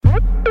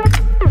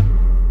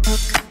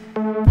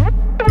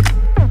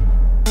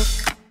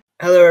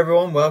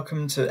everyone.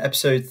 Welcome to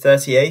episode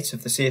 38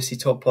 of the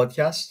CFCTALK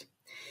podcast.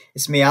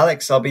 It's me,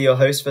 Alex. I'll be your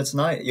host for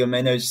tonight. You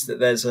may notice that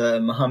there's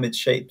a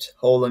Mohammed-shaped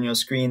hole on your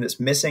screen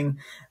that's missing.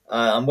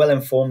 I'm well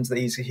informed that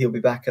he'll be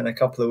back in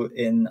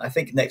I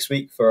think next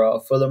week for our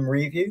Fulham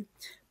review.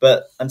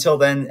 But until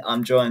then,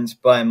 I'm joined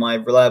by my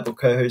reliable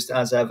co-host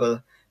as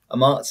ever,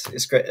 Amat.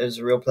 It's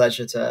a real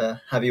pleasure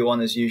to have you on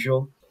as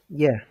usual.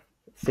 Yeah,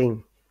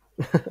 same.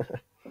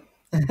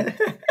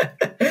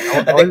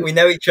 I think we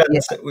know each other.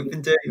 Yeah, So we've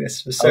been doing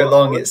this for so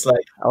long. It's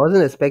like I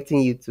wasn't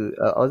expecting you to.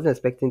 I wasn't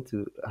expecting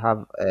to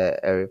have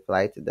a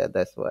reply to that.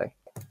 That's why.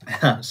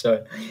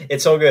 so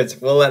it's all good.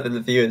 We'll let the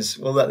viewers.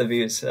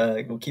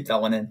 We'll keep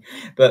that one in.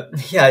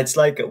 But yeah, it's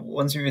like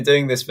once we've been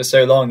doing this for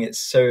so long, it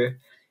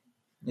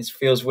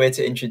feels weird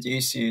to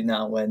introduce you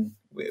now when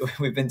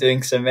we've been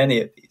doing so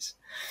many of these.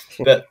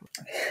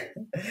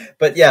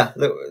 But yeah,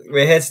 look,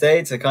 we're here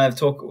today to kind of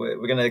talk.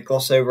 We're going to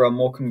gloss over our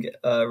Morecambe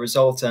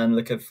result and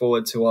looking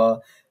forward to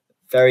our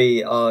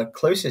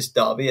closest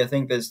derby. I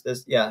think there's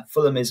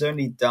Fulham is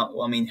only down.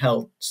 I mean,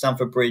 hell,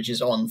 Stamford Bridge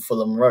is on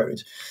Fulham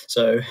Road,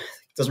 so it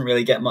doesn't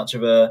really get much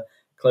of a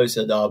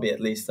closer derby,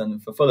 at least, than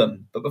for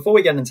Fulham. But before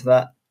we get into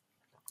that,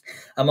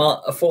 a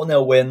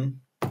 4-0 win,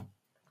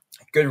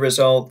 good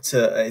result.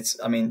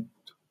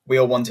 We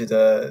all wanted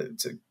to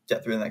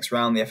get through the next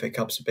round. The FA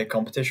Cup's a big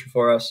competition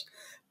for us,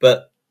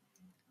 but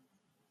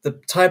the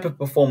type of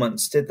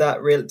performance do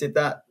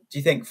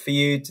you think for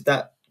you, did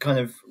that kind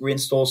of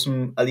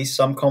reinstall at least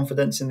some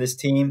confidence in this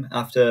team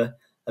after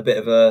a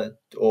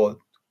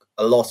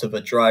lot of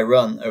a dry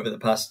run over the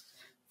past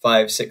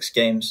 5-6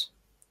 games?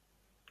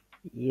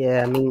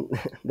 Yeah, I mean,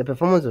 the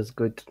performance was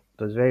good.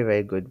 It was very,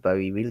 very good, but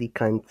we really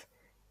can't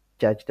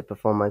judge the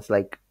performance.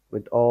 Like,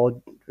 with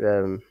all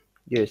due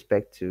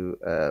respect to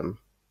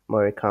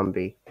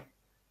Morecambe.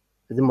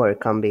 Is it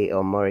Morecambe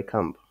or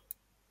Morecambe?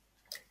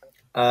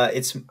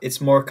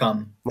 It's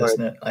Morecambe,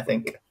 isn't it? I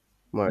think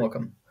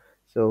Morecambe.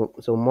 So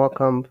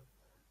Morecambe,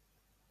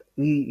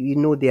 we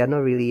know they are not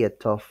really a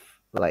tough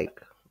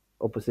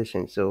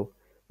opposition, so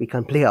we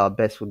can play our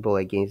best football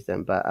against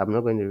them. But I'm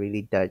not going to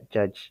really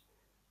judge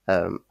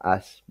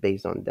us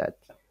based on that.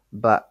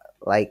 But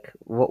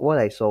what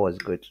I saw was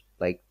good.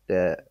 Like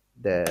the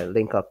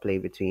link up play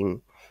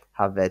between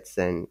Havertz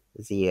and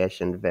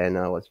Ziyech and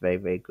Werner was very,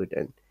 very good,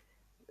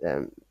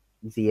 and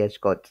Ziyech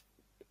got,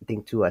 I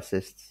think, 2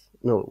 assists.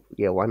 No,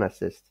 yeah, 1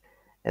 assist.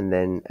 And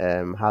then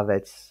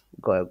Havertz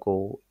got a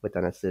goal with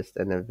an assist,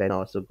 and then Werner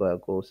also got a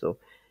goal. So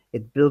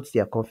it builds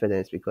their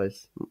confidence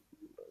because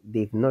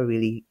they've not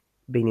really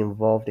been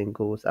involved in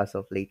goals as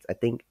of late. I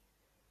think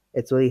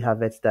it's only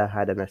Havertz that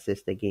had an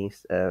assist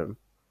against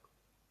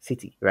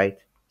City, right?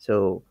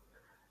 So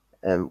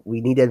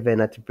we needed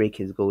Werner to break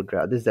his goal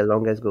drought. This is the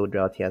longest goal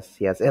drought he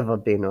has ever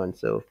been on.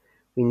 So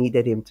we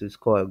needed him to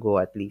score a goal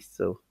at least.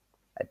 So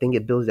I think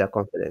it builds their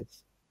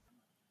confidence.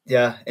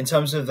 Yeah, in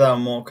terms of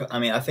Morecambe, I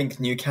mean, I think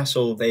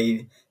Newcastle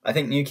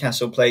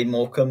played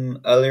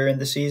Morecambe earlier in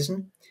the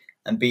season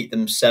and beat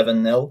them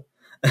 7-0.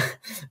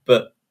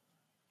 But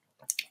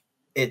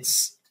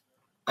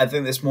I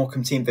think this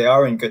Morecambe team,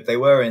 they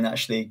were in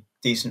actually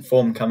decent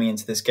form coming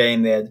into this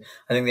game. I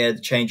think they had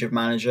a change of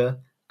manager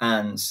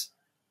and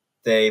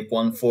they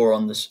won 4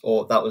 on this,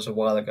 or that was a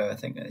while ago. I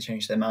think they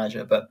changed their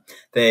manager, but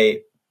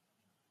they've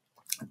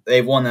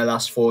won their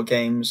last 4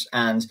 games.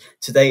 And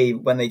today,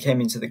 when they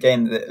came into the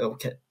game,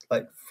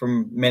 like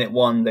from minute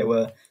 1, they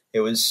were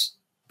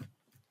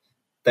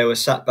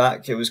sat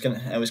back. It was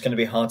gonna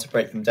be hard to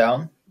break them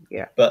down.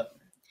 Yeah, but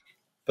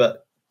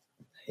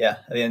yeah,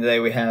 at the end of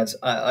the day,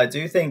 I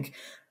do think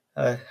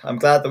I'm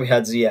glad that we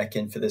had Ziyech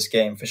in for this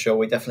game for sure.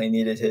 We definitely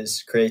needed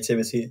his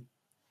creativity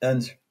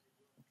and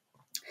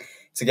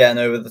to get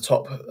over the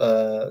top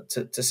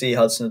to see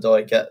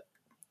Hudson-Odoi get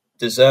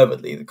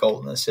deservedly the goal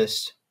and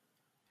assist,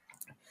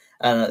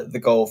 and the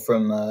goal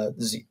from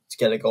to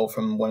get a goal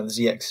from one of the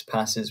Ziyech's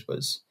passes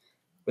was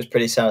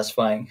pretty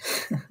satisfying.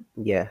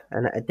 Yeah,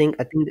 and I think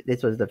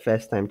this was the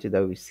first time too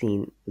that we've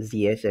seen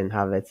Ziyech and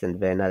Havertz and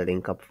Werner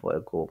link up for a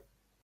goal.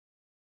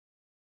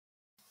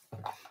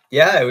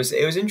 Yeah, it was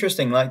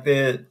interesting. Like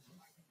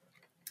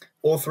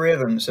all 3 of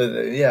them. So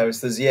it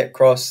was the Ziyech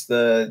cross,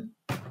 the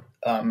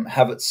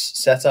Havertz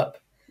setup,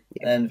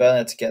 and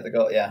Werner to get the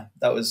goal. Yeah,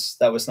 that was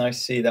nice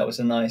to see. That was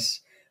a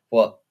nice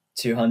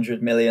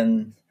 200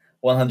 million,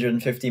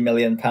 150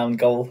 million pound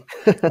goal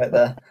right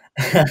there.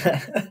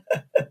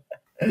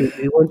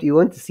 You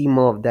want to see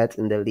more of that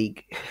in the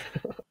league.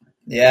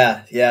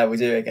 Yeah, we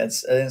do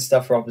against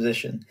tough for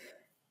opposition,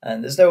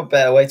 and there's no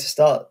better way to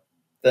start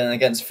than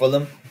against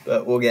Fulham.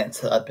 But we'll get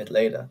into that a bit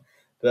later.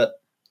 But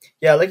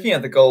yeah, looking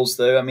at the goals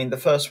though, I mean, the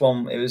first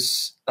one, it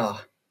was I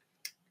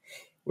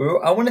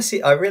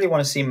really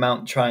want to see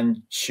Mount try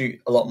and shoot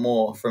a lot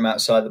more from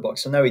outside the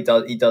box. I know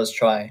he does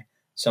try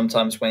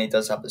sometimes when he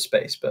does have the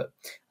space, but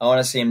I want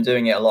to see him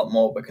doing it a lot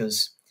more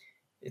because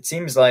it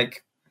seems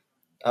like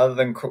other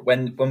than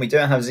when we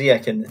don't have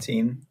Ziyech in the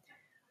team,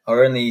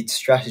 our only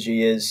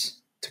strategy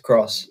is to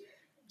cross.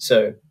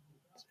 So,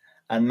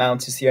 and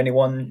Mount is the only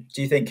one,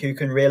 do you think, who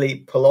can really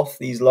pull off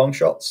these long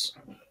shots?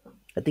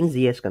 I think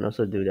Ziyech can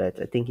also do that.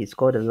 I think he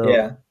scored a lot of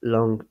Yeah.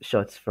 long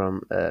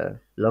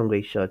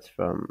range shots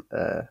from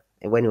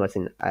when he was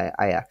in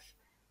Ajax.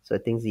 So I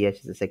think Ziyech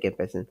is the second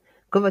person.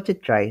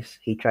 Kovacic tries.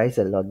 He tries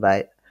a lot,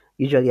 but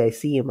usually I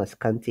see him as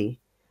Kante.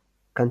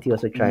 Kante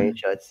also trying Mm.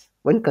 shots.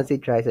 When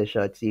Kante tries a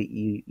shot,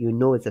 you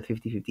know it's a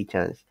 50-50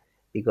 chance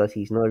because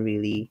he's not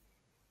really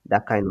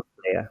that kind of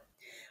player.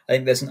 I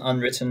think there's an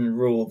unwritten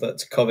rule that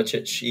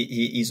Kovacic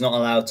he's not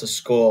allowed to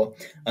score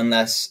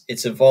unless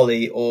it's a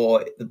volley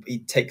or he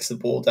takes the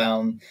ball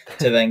down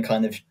to then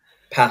kind of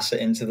pass it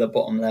into the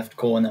bottom left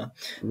corner.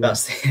 Yeah.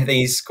 That's I think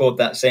he's scored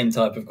that same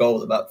type of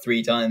goal about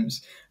three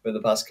times over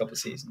the past couple of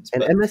seasons.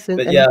 And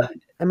But yeah,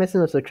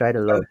 Emerson also tried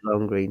a lot uh, of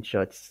long range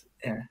shots.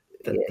 yeah,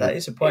 Yeah, that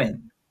is a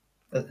point.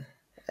 That-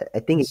 I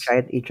think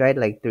That's, he tried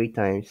like three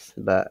times,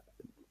 but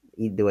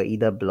they were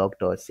either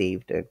blocked or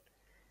saved. And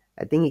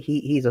I think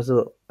he's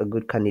also a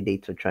good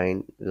candidate for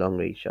trying long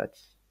range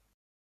shots.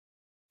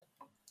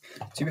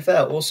 to be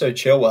fair, also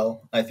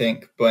Chilwell, I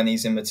think, when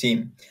he's in the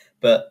team.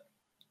 But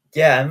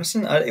yeah,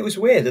 Emerson, it was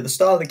weird at the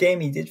start of the game.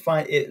 He did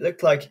find it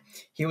looked like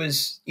he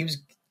was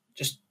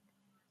just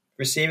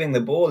receiving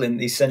the ball in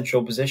these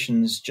central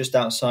positions just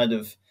outside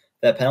of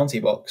their penalty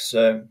box.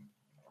 So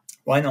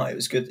why not? It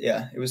was good.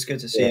 Yeah, it was good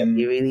to see Yeah, him.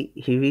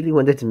 he really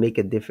wanted to make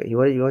a difference. He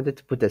wanted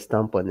to put a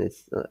stamp on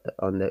his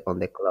on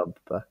the club.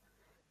 But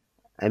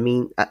I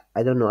mean,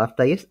 I don't know.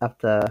 After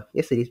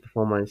yesterday's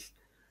performance,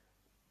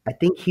 I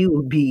think he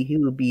will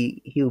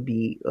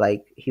be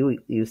like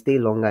he'll stay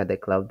longer at the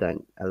club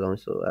than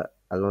Alonso.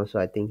 Alonso,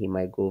 I think he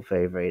might go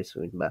very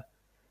soon. But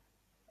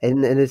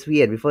and it's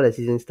weird. Before the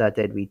season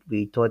started,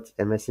 we thought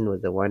Emerson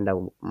was the one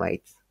that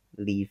might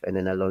leave, and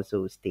then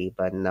Alonso would stay.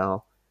 But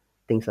now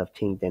things have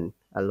changed, and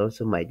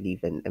Alonso might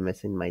leave, and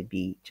Emerson might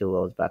be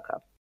Chilwell's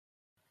backup.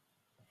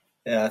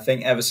 Yeah, I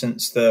think ever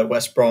since the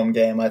West Brom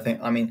game,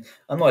 I'm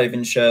not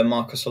even sure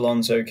Marcos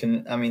Alonso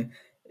can. I mean,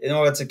 in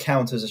order to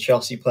count as a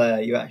Chelsea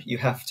player, you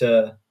have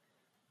to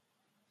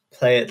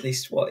play at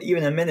least what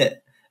even a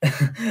minute.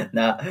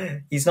 Nah,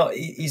 he's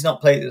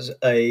not played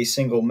a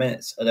single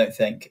minute. I don't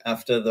think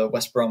after the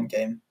West Brom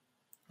game.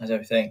 I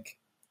don't think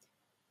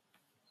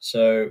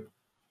so.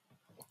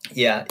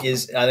 Yeah,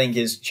 his I think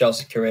his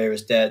Chelsea career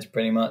is dead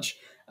pretty much.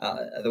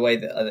 The way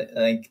that I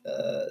think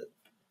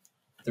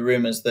the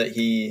rumors that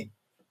he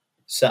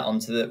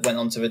went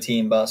onto the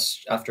team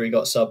bus after he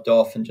got subbed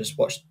off and just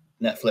watched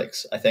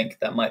Netflix. I think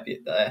that might be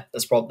there.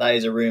 That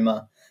is a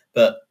rumor,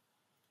 but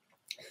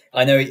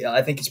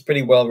I think it's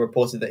pretty well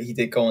reported that he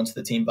did go onto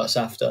the team bus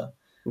after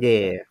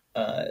Yeah,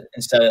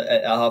 instead of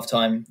at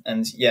halftime.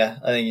 And yeah,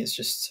 I think it's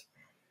just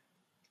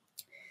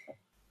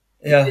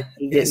yeah,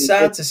 it's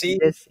sad to see.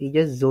 he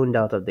just zoned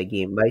out of the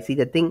game. But I see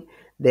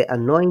the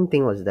annoying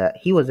thing was that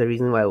he was the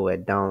reason why we were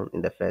down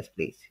in the first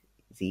place.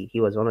 See,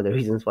 he was one of the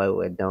reasons why we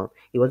were down.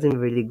 He wasn't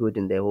really good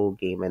in the whole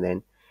game,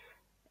 and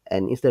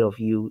instead of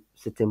you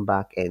sitting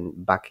back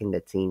and backing the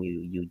team,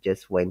 you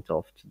just went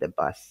off to the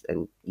bus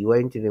and you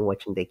weren't even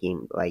watching the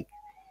game. Like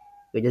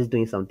you're just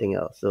doing something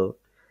else. So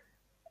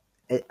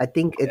I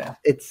think Yeah,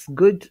 it's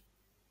good.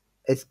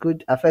 It's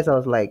good. At first, I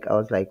was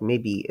like,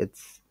 maybe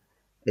it's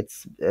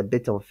a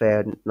bit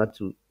unfair not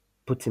to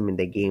put him in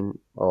the game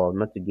or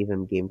not to give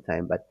him game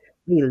time. But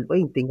when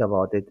you think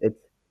about it, it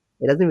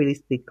doesn't really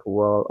speak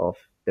well of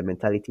the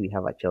mentality we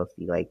have at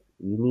Chelsea. Like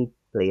we need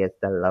players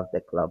that love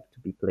the club to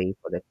be playing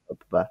for the club.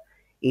 But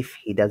if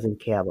he doesn't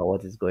care about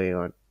what is going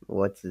on,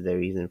 what's the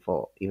reason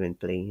for even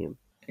playing him?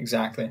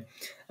 exactly.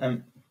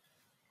 Um,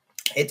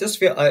 it does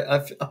feel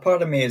a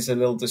part of me is a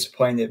little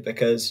disappointed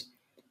because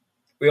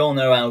we all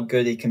know how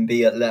good he can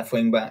be at left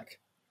wing back,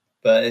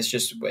 but it's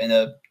just in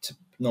a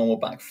normal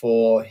back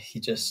four, he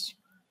just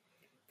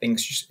it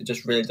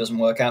just really doesn't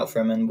work out for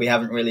him, and we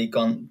haven't really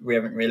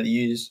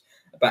used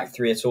a back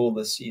three at all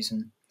this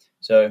season,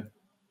 so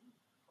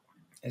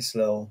it's a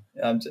little.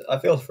 I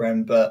feel for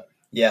him, but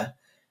yeah,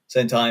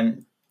 same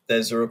time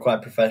there's a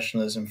required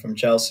professionalism from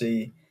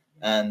Chelsea,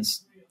 and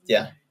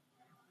yeah,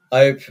 I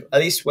hope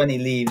at least when he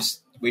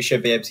leaves, we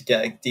should be able to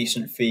get a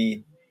decent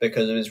fee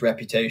because of his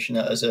reputation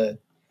as a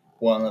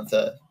one of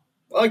the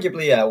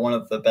arguably one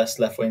of the best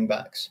left wing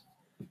backs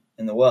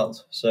in the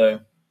world.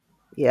 So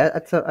Yeah,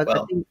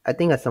 well, I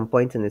think at some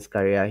point in his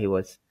career he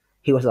was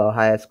our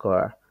highest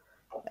scorer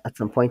at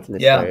some point in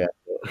his yeah, career.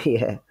 So,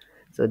 yeah,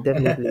 so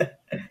definitely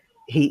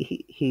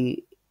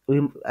he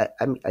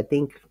I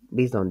think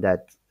based on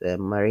that,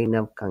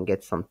 Marina can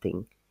get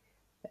something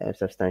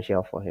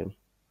substantial for him.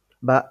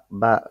 But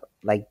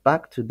like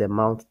back to the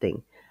Mount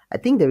thing, I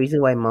think the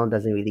reason why Mount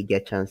doesn't really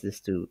get chances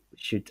to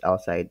shoot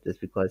outside is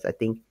because I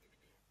think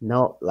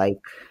now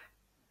like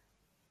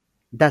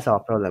that's our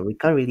problem. We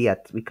can't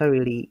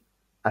really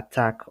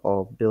attack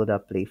or build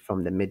up play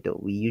from the middle.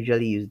 We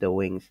usually use the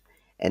wings,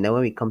 and then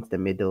when we come to the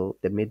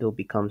middle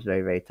becomes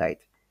very tight.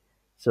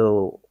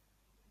 So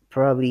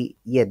probably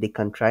yeah they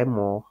can try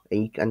more,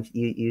 and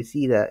you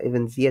see that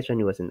even Ziyech when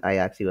he was in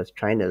Ajax he was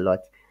trying a lot.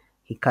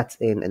 He cuts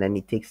in and then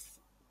he takes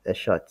a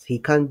shot. He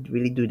can't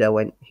really do that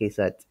when he's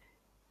at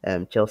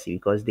Chelsea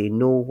because they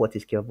know what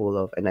he's capable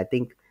of, and I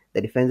think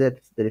The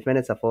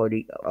defenders have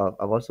already have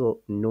also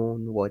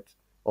known what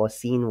or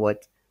seen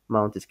what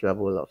Mount is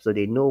capable of, so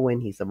they know when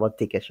he's about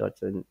to take a shot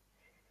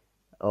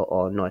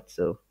or not.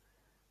 So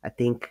I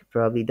think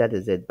probably that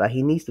is it. But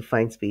he needs to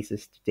find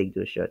spaces to take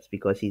those shots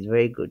because he's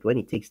very good. When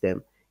he takes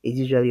them, it's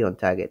usually on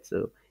target.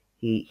 So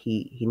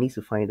he needs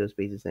to find those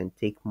spaces and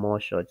take more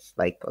shots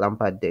like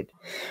Lampard did.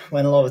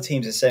 When a lot of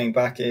teams are sitting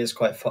back, it is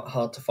quite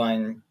hard to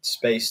find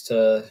space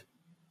to.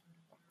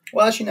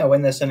 Well, actually, no.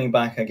 When they're sitting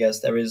back, I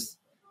guess there is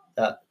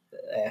that.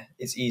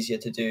 It's easier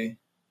to do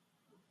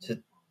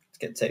to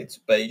get takes,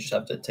 but you just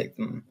have to take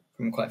them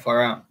from quite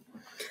far out.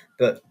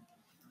 But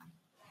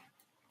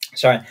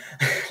sorry,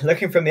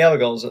 looking from the other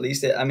goals, at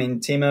least, I mean,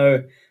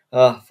 Timo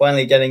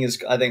finally getting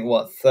his, I think,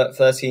 what,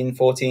 13,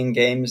 14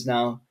 games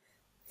now.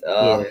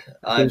 Yeah,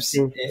 I I've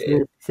think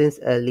since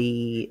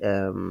early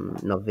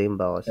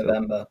November or so.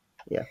 November.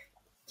 Yeah.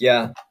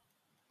 Yeah.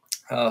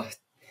 Uh,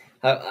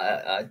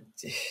 I,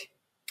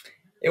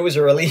 it was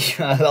a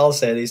relief. I'll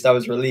say at least I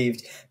was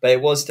relieved, but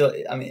it was still.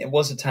 I mean, it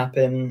was a tap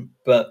in,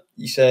 but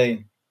you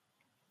say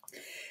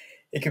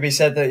it could be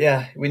said that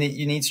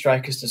you need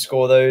strikers to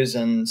score those,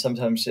 and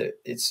sometimes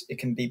it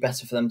can be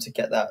better for them to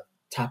get that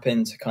tap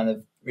in to kind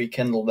of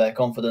rekindle their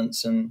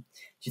confidence. And do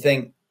you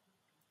think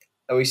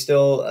are we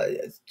still?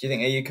 Do you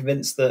think are you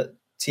convinced that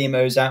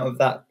Timo's out of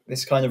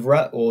this kind of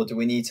rut, or do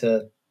we need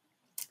to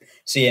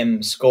see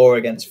him score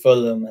against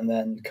Fulham and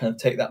then kind of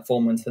take that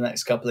form into the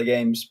next couple of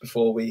games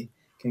before we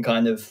can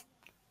kind of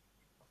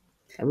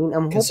I mean,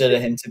 I'm consider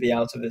hoping him to be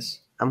out of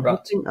this I'm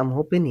rut? hoping I'm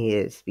hoping he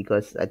is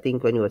because I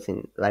think when he was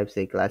in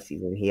Leipzig last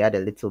season, he had a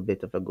little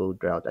bit of a goal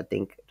drought. I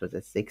think it was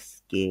a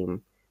 6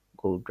 game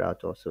goal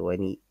drought or so,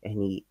 and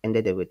he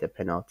ended it with a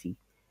penalty,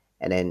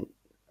 and then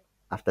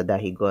after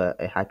that he got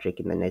a hat trick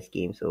in the next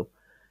game. So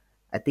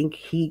I think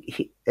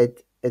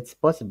it's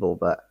possible,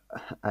 but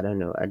I don't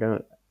know. I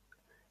don't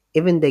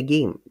even the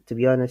game. To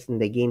be honest, in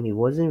the game he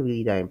wasn't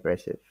really that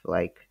impressive.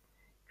 Like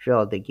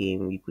throughout the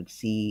game, you could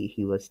see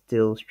he was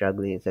still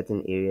struggling in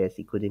certain areas.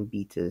 He couldn't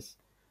beat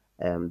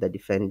the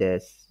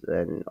defenders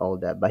and all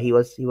that. But he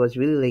was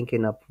really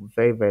linking up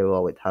very very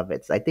well with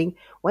Havertz. I think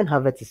when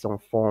Havertz is on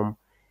form,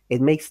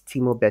 it makes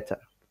Timo better.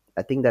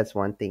 I think that's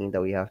one thing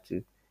that we have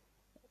to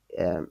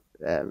um,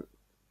 um,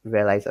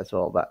 realize as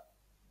well. But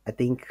I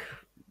think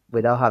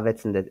without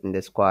Havertz in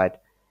the squad,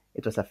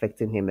 it was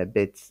affecting him a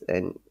bit.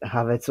 And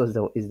Havertz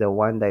is the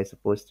one that is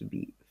supposed to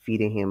be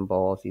feeding him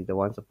balls. He's the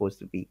one supposed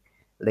to be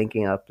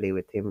linking up play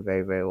with him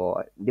very very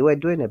well. They were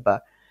doing it,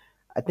 but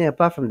I think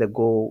apart from the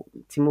goal,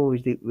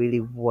 Timo really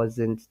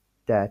wasn't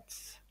that.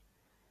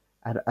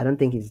 I don't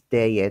think he's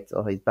there yet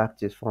or he's back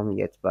to his form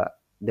yet. But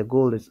the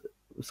goal is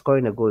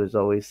scoring a goal is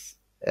always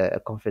a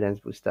confidence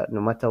booster, no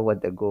matter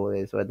what the goal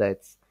is, whether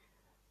it's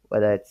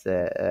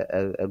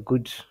a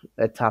good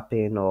tap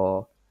in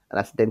or an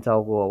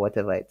accidental goal or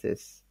whatever it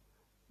is.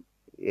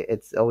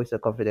 It's always a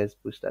confidence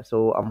booster.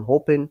 So I'm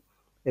hoping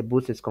it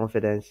boosts his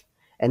confidence.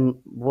 And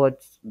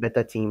what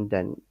better team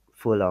than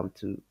Fulham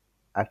to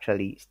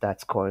actually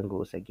start scoring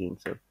goals again?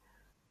 So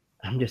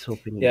I'm just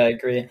hoping he Yeah, I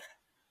agree.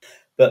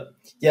 But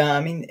yeah,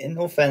 I mean, in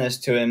all fairness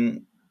to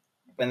him,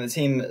 when the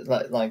team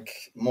like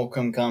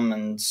Morecambe come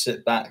and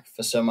sit back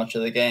for so much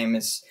of the game,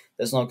 there's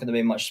not going to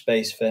be much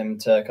space for him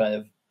to kind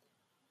of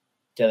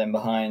get in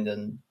behind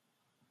and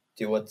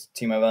do what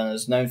Timo Werner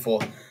is known for.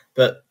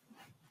 But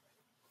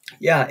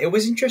yeah, it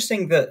was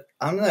interesting that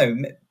I don't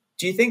know.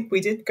 Do you think we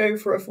did go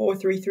for a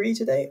 4-3-3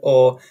 today,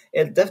 or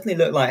it definitely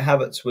looked like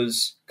Havertz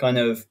was kind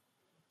of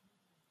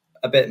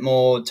a bit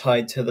more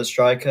tied to the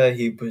striker?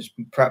 He was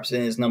perhaps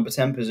in his number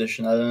 10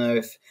 position. I don't know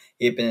if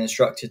he had been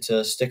instructed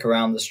to stick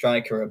around the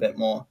striker a bit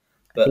more,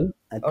 I but think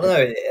I, I don't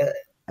know.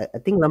 I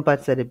think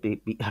Lampard said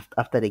it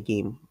after the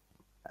game.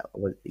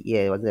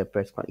 It was a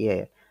press con.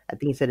 Yeah, I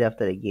think he said it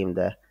after the game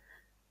that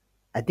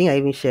I think I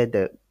even shared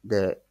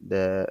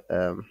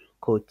the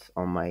quote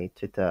on my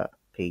Twitter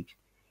page.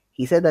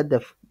 He said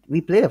that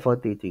we played a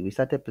 4-3-3. We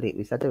started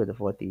with the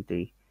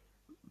 4-3-3,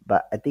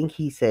 but I think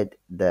he said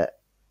that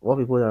what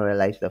people don't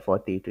realize the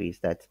 4-3-3 is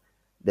that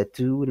the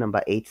two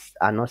number eights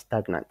are not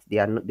stagnant. They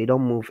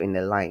don't move in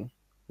a line.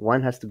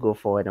 One has to go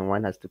forward and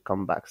one has to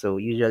come back. So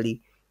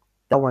usually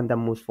that one that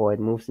moves forward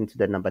moves into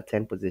the number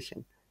 10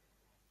 position,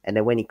 and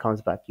then when he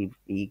comes back,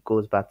 he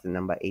goes back to the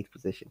number 8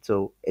 position.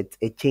 So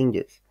it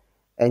changes,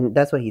 and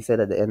that's what he said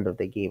at the end of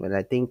the game. And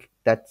I think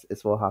that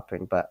is what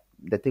happened. But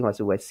the thing was,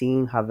 we were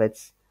seeing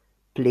Havertz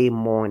play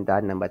more in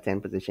that number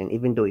 10 position,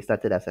 even though he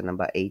started as a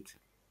number 8,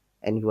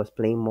 and he was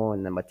playing more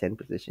in number 10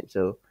 position.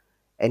 So,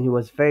 and he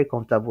was very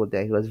comfortable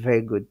there. He was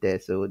very good there.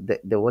 So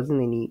there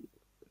wasn't any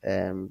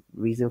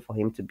reason for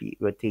him to be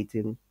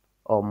rotating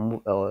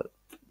or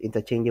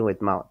interchanging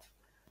with Mount.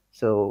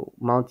 So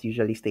Mount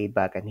usually stayed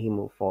back and he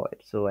moved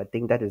forward. So I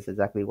think that is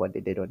exactly what they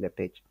did on the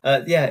pitch.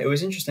 Yeah, it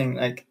was interesting.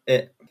 Like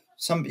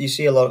you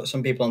see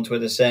some people on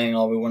Twitter saying,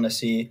 "Oh, we want to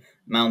see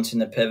Mount in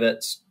the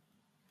pivots."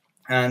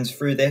 And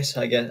through this,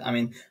 I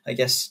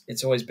guess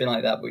it's always been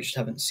like that, but we just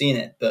haven't seen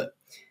it. But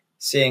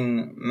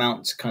seeing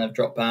Mount kind of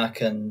drop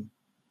back and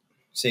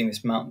seeing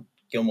this Mount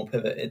Gilmore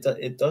pivot,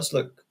 it does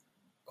look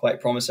quite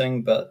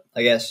promising. But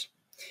I guess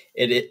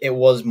it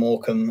was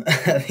Morecambe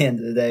at the end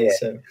of the day, Yeah,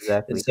 so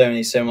exactly. there's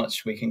only so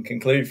much we can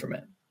conclude from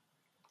it.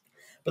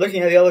 But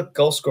looking at the other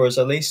goal scorers,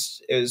 at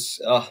least it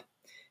was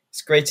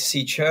it's great to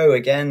see Cho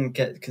again,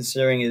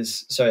 considering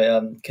his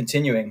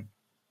continuing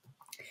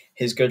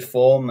his good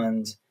form,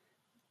 and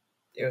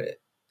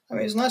I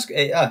mean it was nice.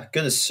 Yeah,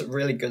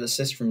 really good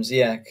assist from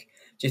Ziyech.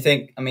 Do you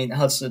think? I mean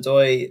Hudson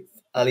Odoi,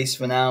 at least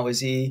for now, is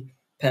he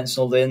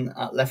penciled in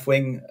at left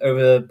wing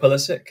over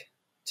Pulisic?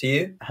 To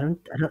you?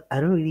 I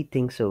don't really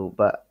think so,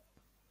 but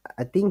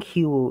I think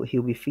he'll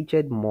be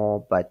featured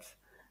more. But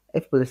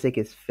if Pulisic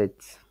is fit,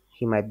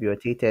 he might be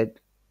rotated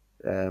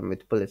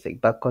with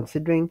Pulisic. But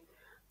considering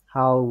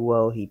how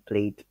well he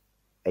played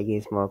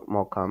against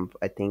Morecambe,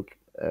 I think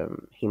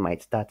he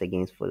might start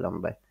against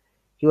Fulham. But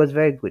he was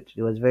very good.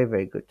 He was very,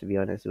 very good, to be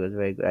honest. He was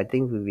very good. I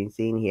think we've been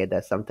saying here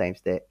that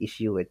sometimes the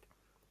issue with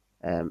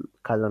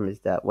Callum is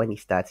that when he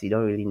starts, you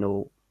don't really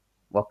know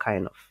what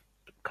kind of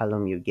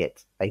Callum you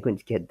get. Are you going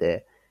to get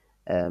the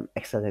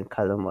excellent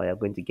Callum, or you're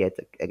going to get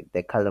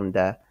the Callum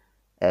that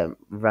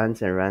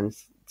runs and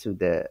runs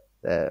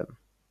uh,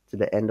 to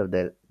the end of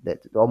the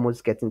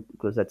almost getting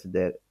closer to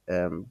the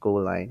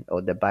goal line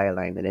or the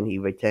byline, and then he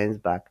returns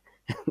back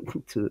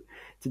to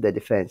to the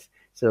defense.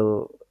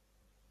 So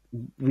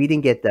we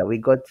didn't get that. We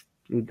got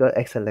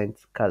excellent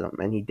Callum,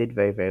 and he did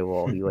very, very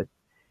well.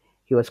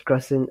 He was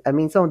crossing. I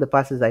mean, some of the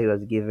passes that he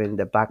was given,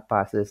 the back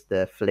passes,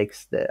 the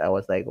flicks, that I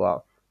was like,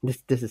 wow,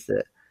 this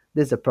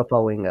is a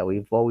proper winger.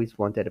 We've always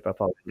wanted a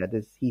proper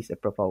winger. He's a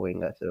proper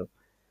winger. So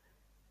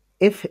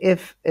if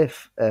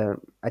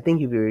I think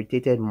he'll be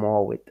irritated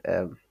more with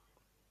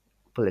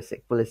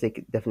Pulisic.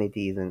 Pulisic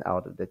definitely isn't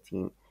out of the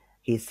team.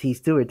 He's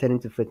still returning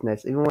to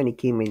fitness. Even when he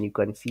came in, you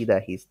can see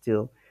that he's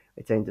still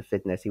returning to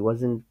fitness. He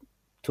wasn't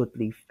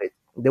totally fit.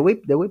 The way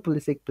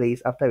Pulisic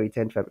plays after he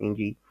returned from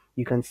injury,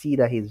 you can see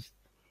that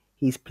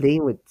he's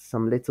playing with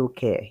some little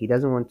care. He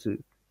doesn't want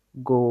to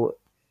go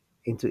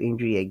into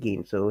injury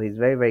again. So he's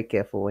very, very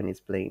careful when he's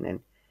playing, and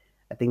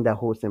I think that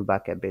holds him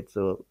back a bit.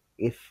 So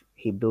if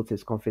he built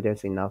his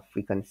confidence enough,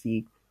 we can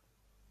see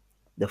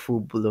the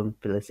full blown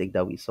Pulisic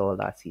that we saw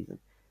last season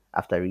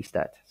after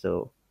restart.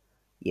 So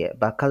yeah,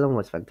 but Callum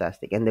was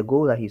fantastic, and the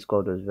goal that he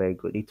scored was very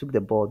good. He took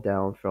the ball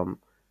down from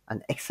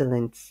an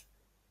excellent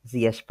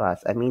Ziyech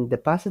pass. I mean, the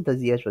passes that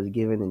Ziyech was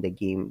given in the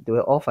game, they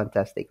were all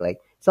fantastic. Like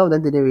some of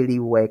them didn't really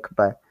work,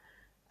 but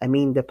I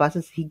mean, the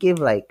passes he gave,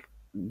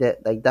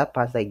 that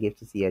pass that he gave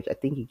to Ziyech, I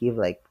think he gave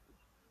like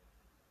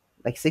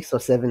 6 or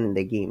 7 in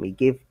the game. He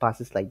gave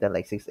passes like that,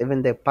 like six.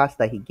 Even the pass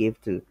that he gave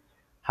to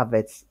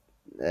Havertz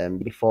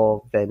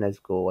before Werner's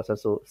goal was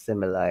also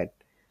similar.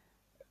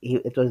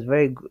 It was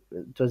very good.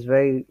 It was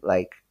very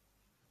like,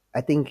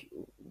 I think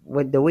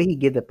when the way he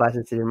gave the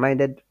passes, it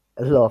reminded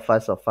a lot of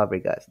us of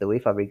Fabregas. The way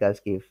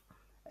Fabregas gave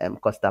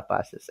Costa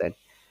passes, and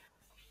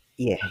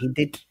yeah, he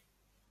did.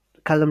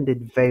 Callum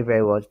did very,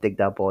 very well to take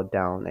that ball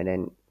down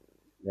and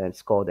then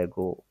score the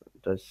goal.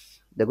 It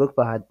was the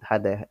goalkeeper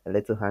had a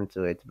little hand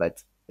to it,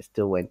 but it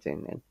still went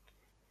in. And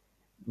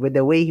with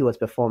the way he was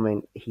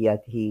performing, he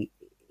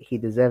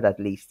deserved at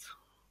least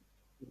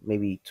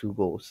maybe 2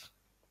 goals.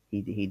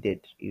 He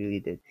did. He really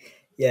did.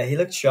 Yeah, he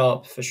looked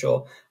sharp for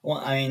sure. Well,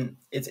 I mean,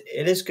 it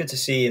is good to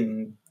see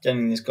him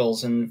getting these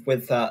goals, and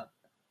with that,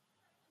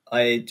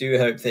 I do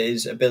hope that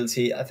his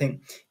ability. I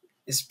think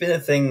it's been a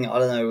thing. I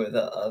don't know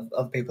that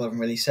other people haven't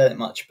really said it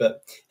much,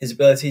 but his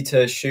ability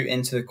to shoot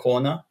into the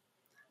corner.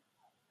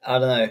 I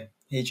don't know.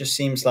 He just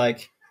seems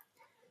like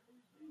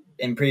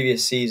in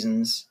previous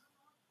seasons,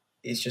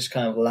 he's just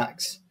kind of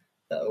lacked.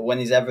 When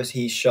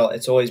he's shot,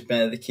 it's always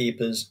been at the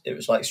keepers. It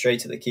was like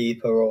straight at the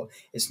keeper, or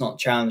it's not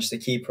challenged the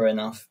keeper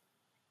enough.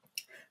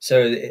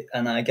 So,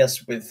 and I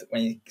guess with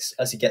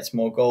as he gets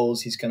more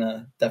goals, he's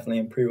gonna definitely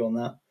improve on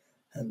that.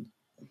 And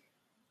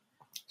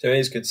so it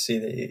is good to see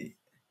that he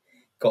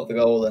got the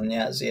goal. And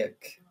yeah, Ziyech.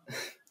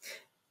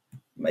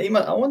 I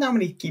wonder how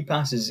many key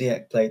passes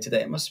Ziyech played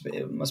today. It must be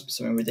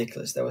something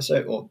ridiculous. There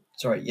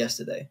were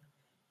yesterday,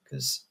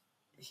 because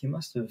he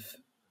must have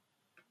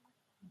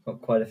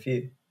got quite a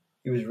few.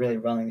 He was really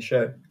running the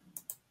show.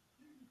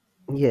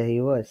 Yeah, he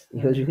was.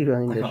 He was really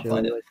running I the can't show.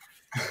 find He it. was.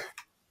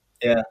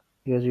 Yeah,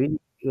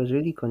 He was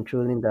really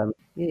controlling them.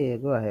 Yeah, yeah,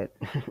 go ahead.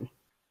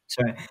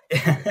 sorry.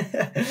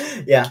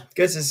 Yeah,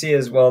 good to see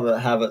as well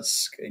that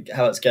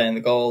Havertz getting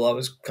the goal. I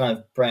was kind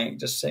of praying,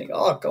 just saying,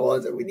 "Oh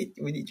God, we need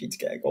you to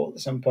get a goal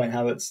at some point,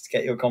 Havertz, to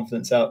get your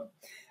confidence up."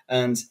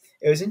 And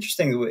it was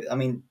interesting. I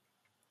mean,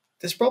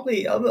 there's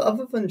probably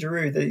other than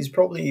Giroud, that he's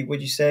probably,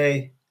 would you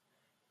say,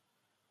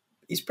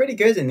 he's pretty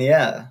good in the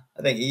air.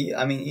 I think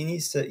I mean, he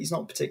needs to. He's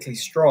not particularly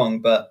strong,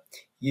 but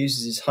he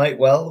uses his height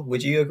well.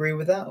 Would you agree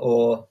with that,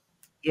 or?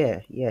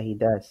 Yeah, yeah, he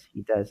does.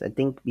 He does. I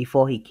think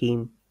before he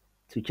came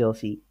to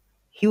Chelsea,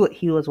 he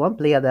was one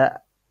player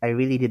that I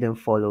really didn't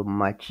follow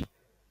much.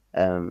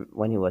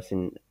 When he was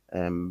in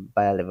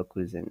Bayer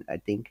Leverkusen, I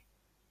think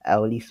I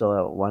only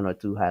saw 1 or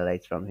 2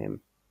 highlights from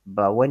him.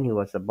 But when he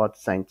was about to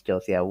sign to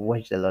Chelsea, I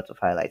watched a lot of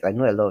highlights. I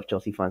know a lot of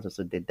Chelsea fans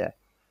also did that.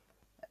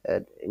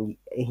 And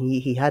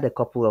he had a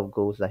couple of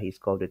goals that he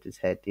scored with his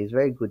head. He's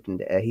very good in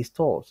the air. He's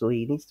tall, so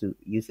he needs to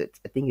use it.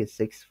 I think he's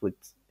 6 foot.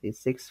 He's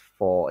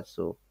 6'4",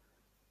 so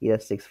he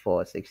has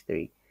 6'4",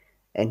 6'3",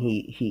 and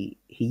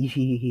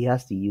he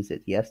has to use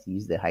it. He has to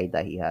use the height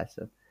that he has.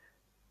 So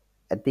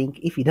I think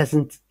if he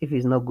doesn't, if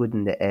he's not good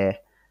in the air,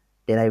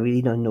 then I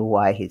really don't know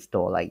why he's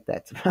tall like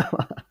that.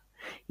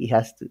 He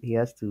has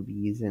to be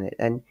using it.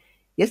 And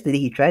yesterday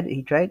he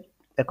tried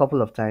a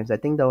couple of times. I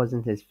think that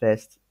wasn't his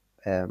first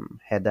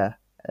header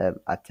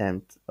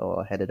attempt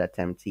or headed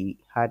attempt. He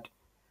had,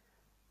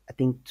 I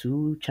think,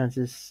 two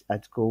chances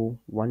at goal,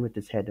 one with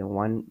his head and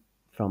one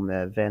from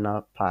a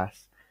Werner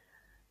pass.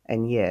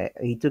 And yeah,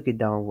 he took it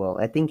down well.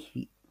 I think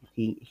he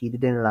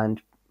didn't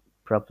land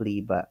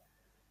properly, but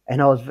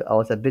and I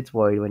was a bit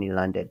worried when he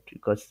landed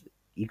because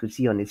you could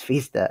see on his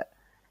face that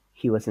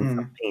he was in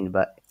some Mm. pain,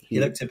 but He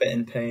he looked a bit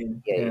in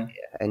pain. yeah, yeah, Yeah.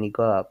 yeah, and he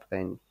got up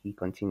and he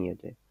continued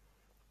it.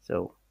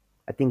 So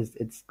I think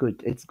it's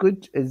good. It's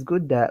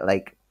good that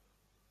like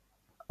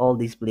all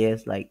these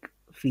players like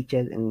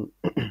featured in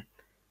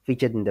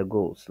the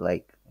goals.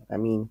 Like I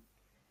mean,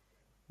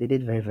 they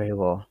did very very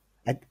well.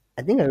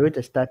 I think I wrote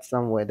a stat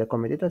somewhere. The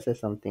commentator said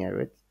something. I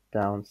wrote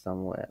down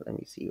somewhere. Let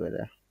me see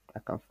whether I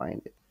can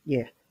find it.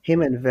 Yeah,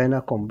 him and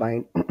Werner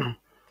combined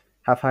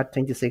have had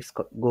 26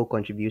 goal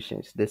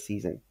contributions this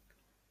season,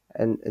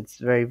 and it's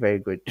very very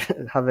good.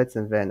 Havertz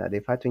and Werner,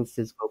 they've had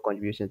 26 goal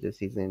contributions this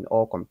season in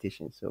all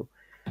competitions. So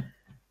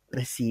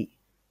let's see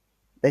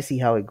let's see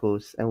how it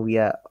goes. And we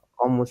are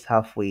almost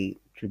halfway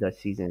through the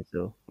season,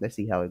 so let's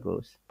see how it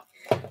goes.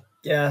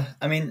 Yeah.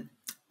 I mean,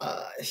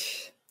 uh,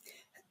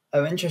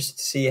 I'm interested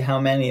to see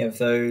how many of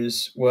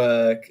those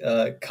were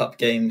cup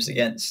games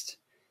against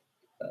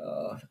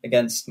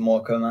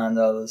Morecambe and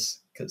others,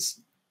 because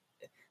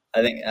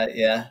I think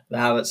yeah, the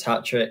Havertz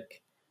hat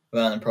trick.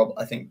 Vernon probably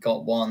I think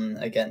got one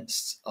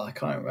against. Oh, I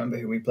can't remember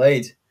who we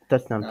played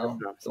Tottenham, now.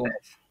 Tottenham,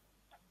 Spurs.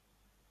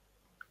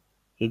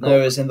 He No, got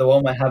it was in the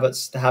one where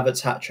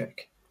Havertz hat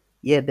trick.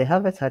 yeah, the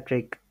Havertz hat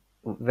trick.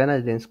 Werner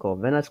didn't score.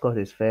 Werner scored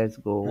his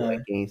first goal No,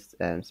 against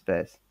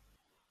Spurs.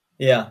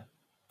 yeah.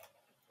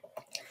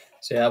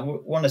 So yeah, I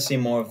want to see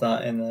more of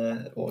that in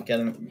the or get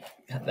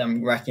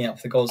them racking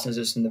up the goals and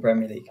assists in the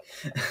Premier League.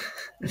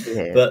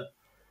 Yeah, But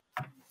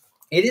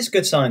it is a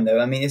good sign though.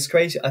 I mean, it's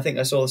crazy. I think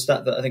I saw the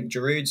stat that I think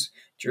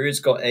Giroud's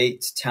got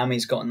 8,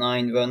 Tammy's got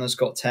 9, Werner's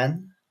got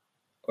 10,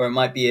 or it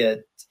might be a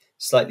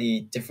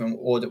slightly different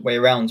order way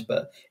around.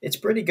 But it's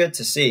pretty good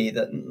to see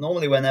that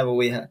normally whenever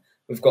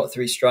we've got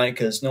three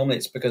strikers, normally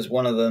it's because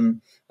one of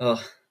them.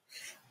 Oh,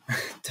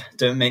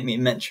 don't make me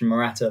mention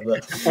Morata,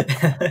 but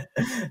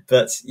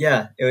but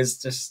yeah, it was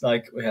just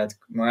like we had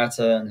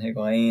Morata and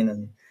Higuain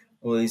and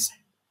all these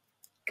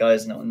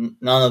guys. None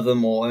of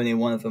them or only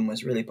one of them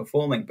was really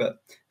performing, but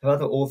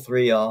whoever all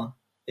three are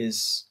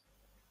is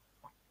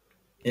I,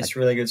 it's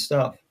really good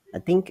stuff. I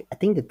think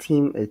the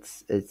team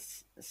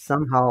it's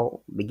somehow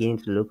beginning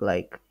to look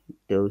like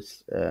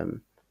those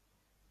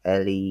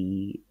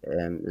early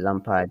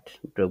Lampard,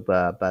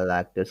 Drogba,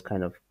 Balak, those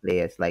kind of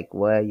players, like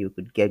where you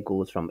could get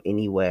goals from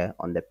anywhere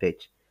on the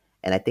pitch.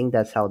 And I think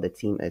that's how the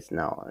team is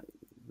now.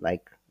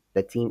 Like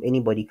the team,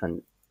 anybody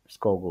can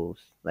score goals.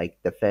 Like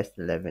the first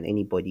 11,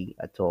 anybody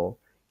at all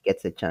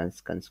gets a chance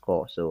can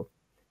score. So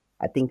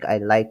I think I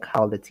like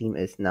how the team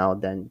is now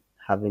than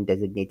having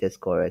designated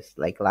scorers.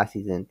 Like last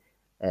season,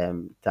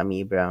 Tammy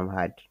Abraham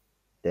had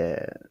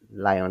the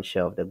lion's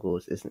share of the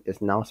goals.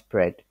 It's now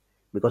spread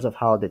because of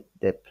how the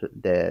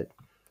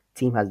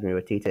team has been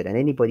rotated, and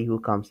anybody who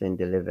comes in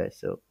delivers.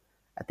 So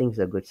I think it's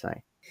a good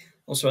sign.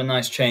 Also, a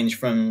nice change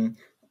from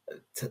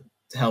t-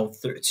 how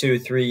 2 or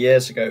 3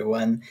 years ago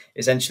when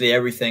essentially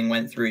everything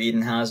went through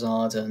Eden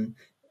Hazard and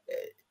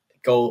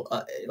goal.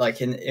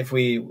 Like if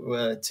we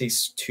were to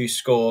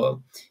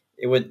score,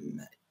 it would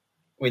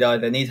we'd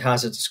either need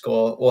Hazard to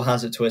score or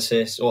Hazard to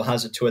assist or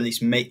Hazard to at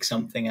least make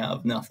something out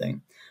of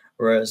nothing.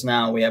 Whereas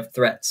now we have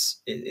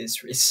threats.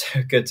 It's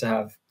so good to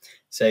have,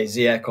 say,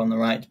 Ziyech on the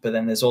right, but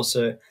then there's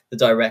also the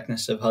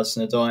directness of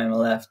Hudson-Odoi on the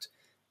left,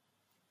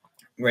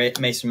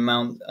 Mason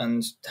Mount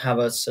and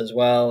Havertz as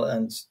well,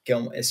 and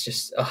Gilmore. It's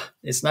just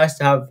it's nice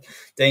to have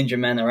danger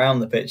men around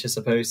the pitch as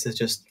opposed to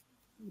just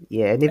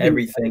Yeah, and even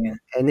everything.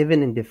 and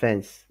even in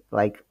defense,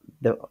 like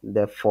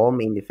the four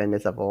main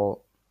defenders have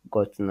all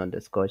gotten on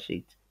the score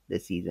sheet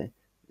this season.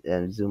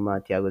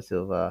 Zuma, Thiago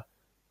Silva,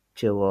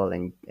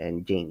 Chilwell,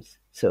 and James.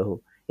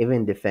 So even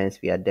in defense,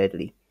 we are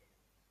deadly.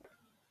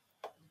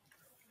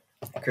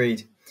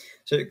 Agreed.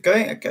 So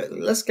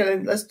let's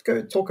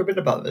go talk a bit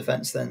about the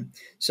defense then.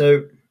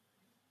 So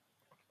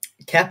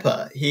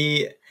Kepa,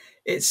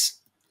 it's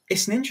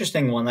it's an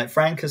interesting one. Like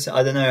Frank has,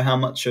 I don't know how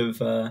much of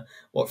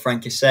what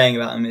Frank is saying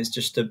about him is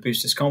just to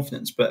boost his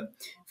confidence, but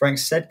Frank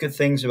said good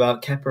things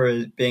about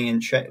Kepa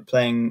being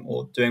playing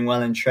or doing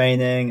well in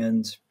training,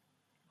 and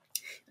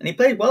he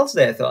played well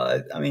today. I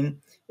thought. I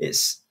mean,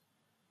 it's.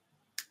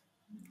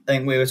 I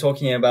think we were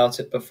talking about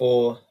it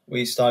before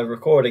we started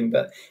recording,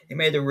 but he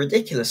made a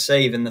ridiculous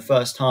save in the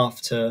first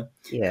half to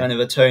Yeah, kind of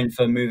atone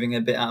for moving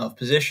a bit out of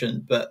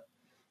position. But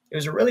it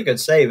was a really good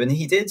save, and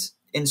he did.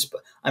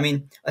 I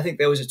mean, I think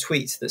there was a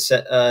tweet that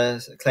said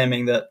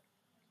claiming that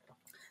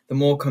the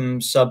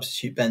Morecambe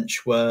substitute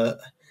bench were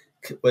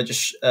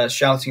just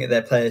shouting at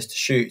their players to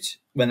shoot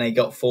when they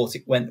got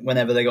 40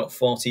 whenever they got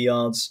 40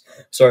 yards,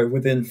 sorry,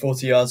 within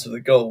 40 yards of the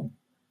goal,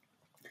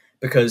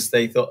 because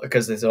they thought,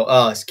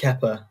 it's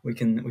Kepa, we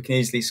can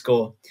easily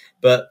score.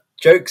 But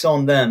joke's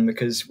on them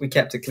because we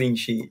kept a clean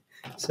sheet.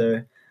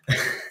 So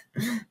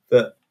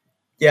but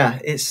yeah,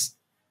 it's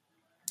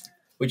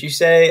would you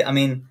say, I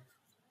mean,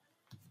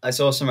 I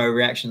saw some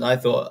reactions. I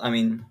thought, I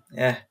mean,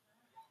 yeah,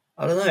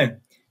 I don't know.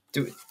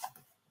 Do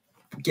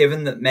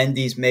Given that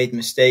Mendy's made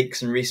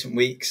mistakes in recent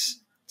weeks,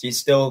 do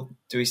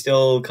we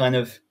still kind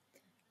of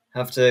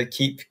have to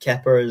keep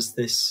Kepa as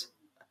this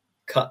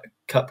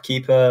cup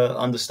keeper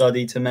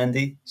understudy to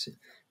Mendy,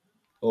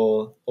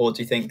 or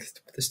do you think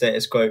the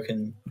status quo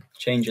can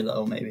change a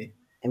little? Maybe.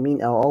 I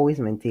mean, I'll always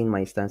maintain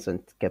my stance on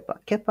Kepa.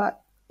 Kepa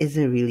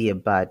isn't really a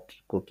bad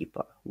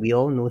goalkeeper. We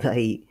all know that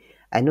he.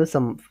 I know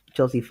some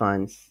Chelsea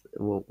fans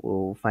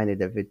will find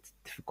it a bit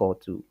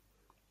difficult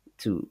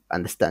to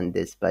understand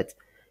this, but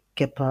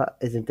Kepa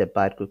isn't a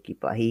bad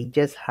goalkeeper. He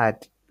just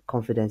had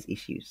confidence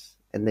issues,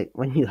 and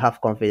when you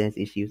have confidence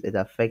issues, it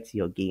affects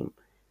your game.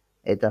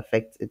 It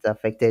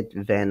affected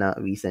Werner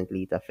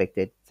recently. It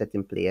affected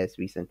certain players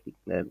recently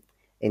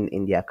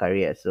in their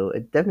career. So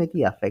it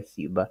definitely affects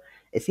you. But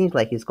it seems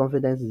like his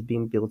confidence is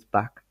being built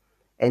back,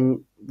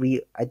 and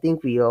I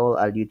think we all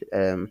alluded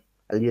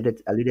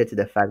to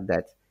the fact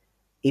that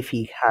if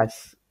he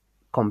has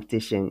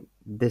competition,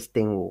 this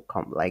thing will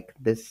come. Like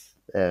this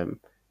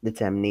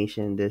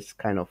determination, this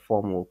kind of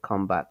form will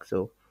come back.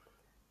 So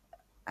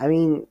I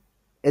mean,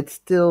 it's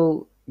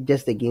still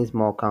just against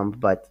Morecambe,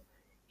 but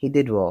he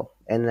did well.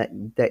 And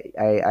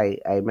I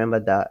remember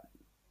that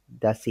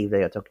save that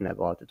you're talking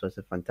about. It was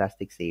a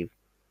fantastic save.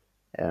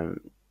 Um,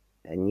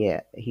 and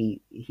yeah,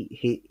 he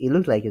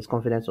looked like his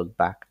confidence was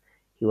back.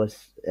 He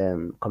was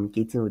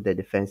communicating with the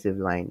defensive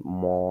line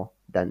more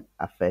than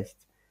at first.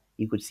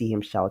 You could see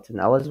him shouting.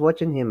 I was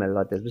watching him a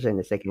lot, especially in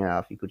the second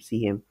half. You could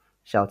see him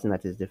shouting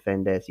at his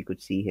defenders. You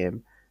could see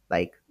him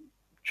like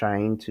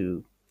trying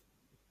to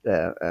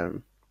uh,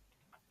 um,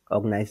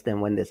 organize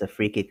them when there's a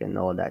free kick and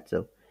all that.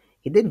 So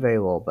he did very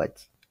well,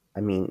 but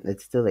I mean,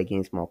 it's still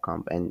against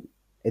Morecambe, and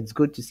it's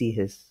good to see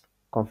his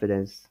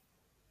confidence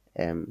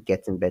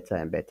getting better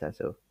and better.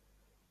 So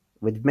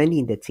with many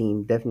in the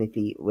team,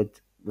 definitely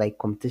with like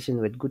competition,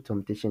 with good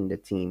competition in the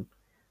team,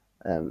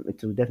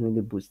 it will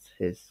definitely boost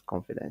his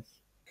confidence.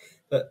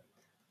 But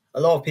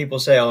a lot of people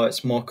say, "Oh,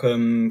 it's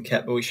Morecambe,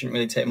 Kepa. We shouldn't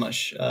really take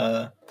much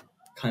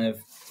kind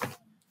of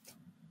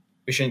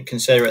we shouldn't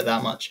consider it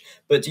that much."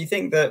 But do you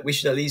think that we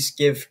should at least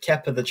give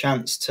Kepa the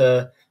chance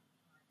to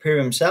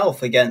prove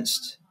himself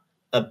against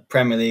a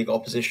Premier League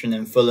opposition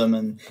in Fulham,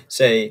 and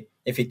say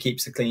if he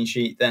keeps the clean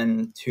sheet,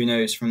 then who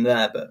knows from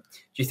there? But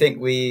do you think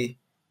we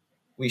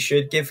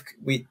should give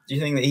we do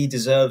you think that he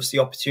deserves the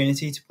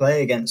opportunity to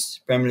play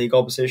against Premier League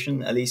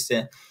opposition, at least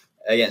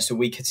against a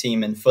weaker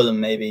team in Fulham,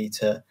 maybe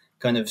to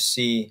kind of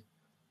see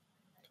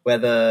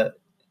whether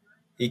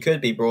he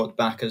could be brought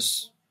back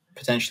as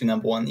potentially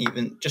number one?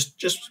 Even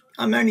just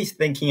I'm only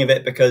thinking of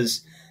it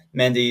because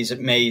Mendy's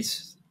made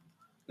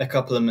a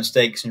couple of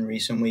mistakes in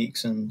recent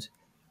weeks, and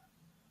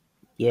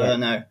I Yeah, don't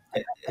know.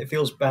 It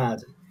feels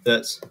bad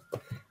that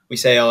we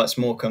say, "Oh, it's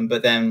Morecambe,"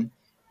 but then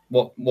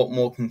what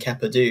more can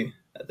Kepa do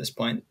at this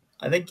point?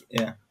 I think,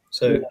 yeah. yeah,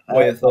 So,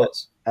 what are your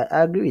thoughts?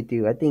 I agree with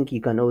you. I think you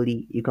can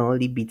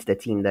only beat the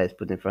team that is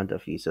put in front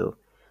of you. So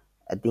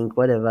I think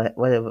whether it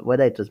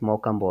was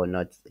Morecambe or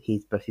not,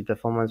 his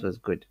performance was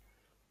good.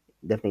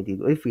 Definitely.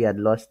 If we had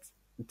lost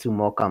to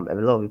Morecambe, a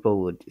lot of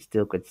people would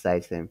still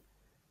criticize him.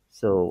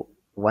 So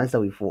once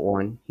that we've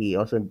won, he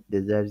also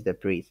deserves the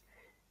praise.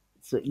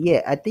 So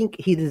yeah, I think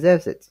he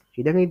deserves it.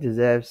 He definitely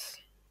deserves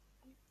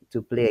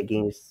to play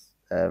against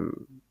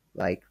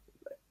like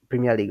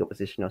Premier League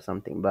opposition or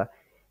something. But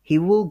he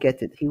will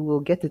get it. He will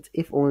get it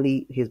if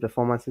only his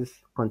performances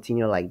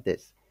continue like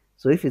this.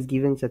 So if he's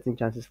given certain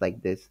chances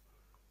like this,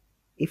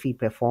 if he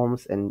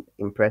performs and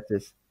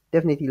impresses,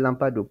 definitely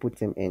Lampard will put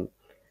him in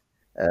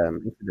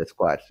into the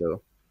squad.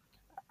 So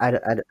I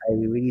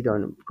really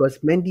don't, because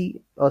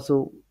Mendy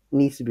also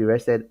needs to be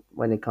rested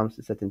when it comes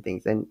to certain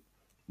things. And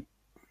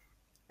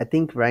I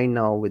think right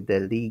now with the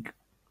league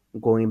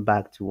going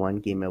back to one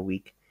game a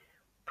week,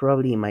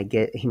 probably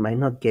he might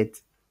not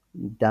get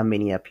that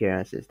many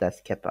appearances.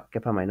 That's Kepa.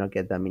 Kepa might not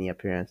get that many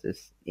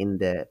appearances in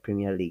the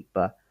Premier League.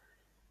 But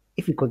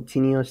if he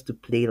continues to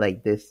play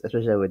like this,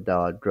 especially with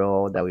the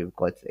draw that we've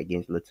got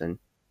against Luton,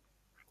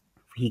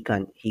 he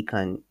can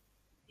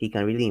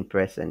really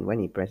impress. And when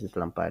he presses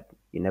Lampard,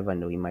 you never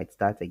know, he might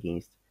start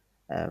against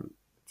um,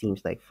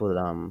 teams like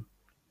Fulham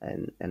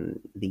and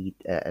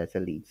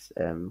Leeds,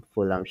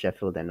 Fulham,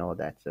 Sheffield, and all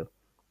that. So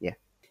yeah,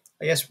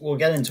 I guess we'll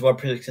get into our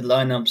predicted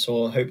lineups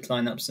or hoped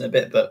lineups in a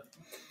bit, but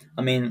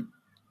I mean,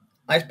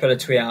 I put a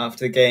tweet out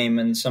after the game,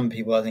 and some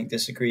people I think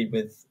disagreed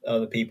with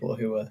other people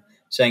who were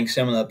saying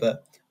similar.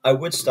 But I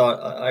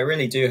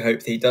really do hope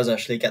that he does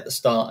actually get the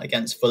start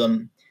against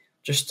Fulham,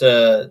 just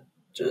to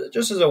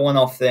just as a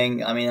one-off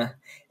thing. I mean,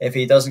 if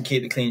he doesn't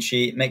keep the clean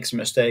sheet, makes a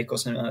mistake or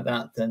something like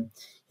that, then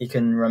he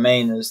can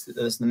remain as the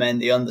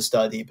Mendy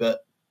understudy.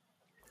 But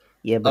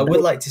Yeah, I but that would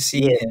would, like to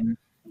see yeah, him.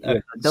 yeah,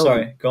 but that would be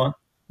Sorry, go on.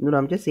 no, no.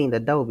 I'm just saying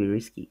that that would be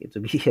risky. It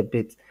would be a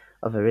bit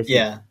of a risk.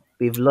 Yeah,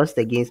 We've lost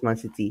against Man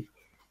City,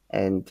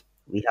 and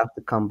we have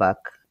to come back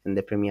in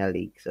the Premier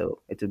League. So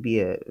it would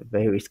be a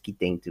very risky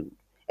thing to.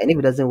 And if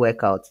it doesn't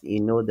work out, you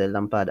know, the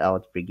Lampard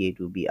out brigade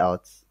will be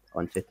out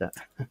on Twitter.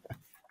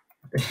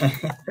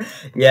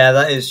 yeah,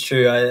 that is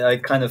true. I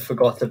kind of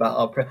forgot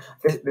about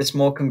this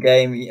Morecambe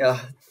game. Yeah,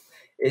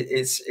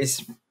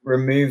 it's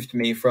removed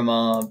me from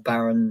our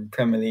barren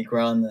Premier League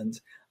run, and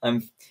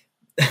I'm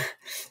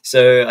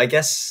so I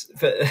guess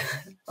but,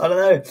 I don't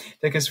know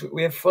because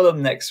we have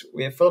Fulham next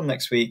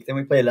week, then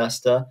we play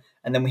Leicester,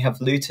 and then we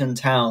have Luton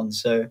Town.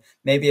 So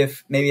maybe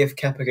if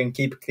Kepa can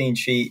keep a clean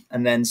sheet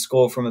and then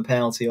score from a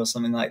penalty or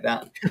something like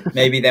that,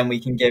 maybe then we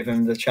can give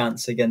him the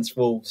chance against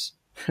Wolves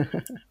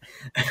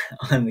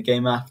on the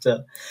game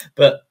after.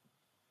 But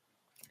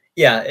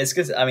yeah, it's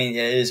good. I mean,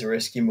 it is a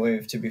risky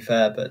move to be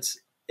fair, but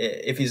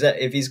if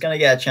he's going to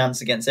get a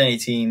chance against any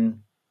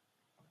team,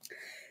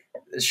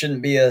 it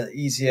shouldn't be a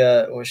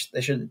easier or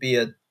there shouldn't be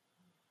a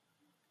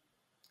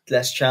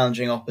less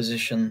challenging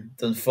opposition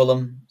than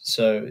Fulham.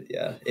 So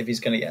yeah, if he's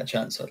going to get a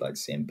chance, I'd like to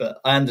see him. But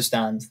I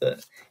understand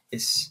that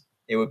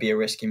it would be a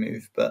risky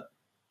move, but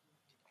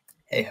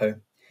hey ho.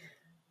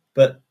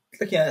 But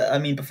looking at, I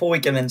mean, before we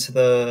get into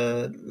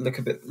the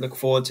look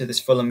forward to this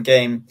Fulham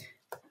game,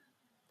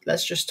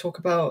 let's just talk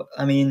about.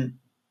 I mean,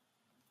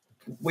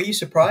 were you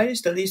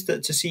surprised at least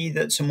to see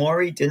that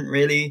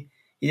Tomori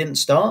he didn't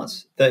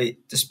start? That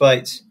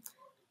despite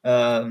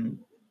um,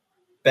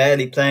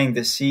 barely playing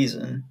this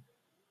season,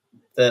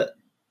 that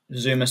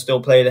Zuma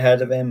still played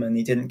ahead of him and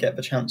he didn't get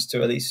the chance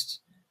to at least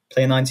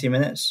play 90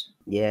 minutes.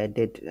 Yeah, I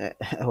did.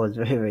 I was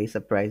very, very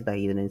surprised that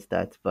he didn't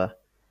start. But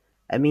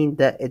I mean,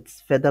 that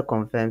it's further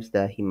confirms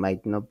that he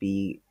might not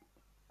be.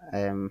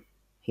 Um,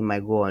 he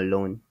might go on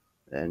loan,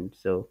 and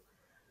so.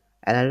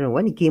 And I don't know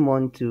when he came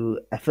on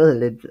to. I felt a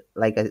little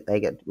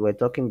we were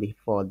talking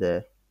before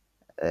the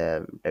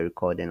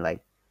recording.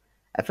 Like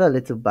I felt a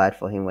little bad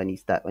for him when he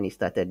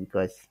started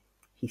because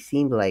he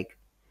seemed like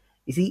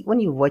you see, when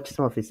you watch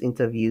some of his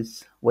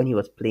interviews when he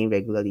was playing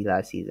regularly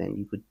last season,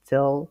 you could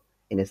tell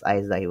in his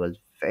eyes that he was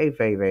very,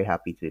 very, very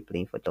happy to be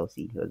playing for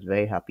Chelsea. He was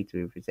very happy to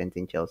be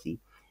representing Chelsea.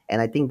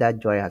 And I think that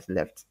joy has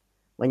left.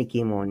 When he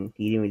came on,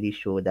 he didn't really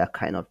show that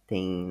kind of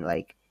thing.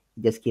 Like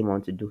he just came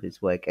on to do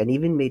his work and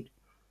even made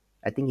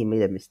I think he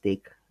made a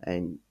mistake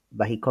and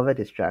but he covered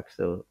his tracks,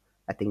 so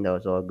I think that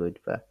was all good.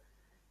 But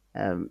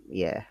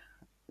yeah.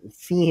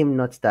 Seeing him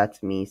not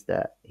start means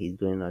that he's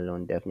going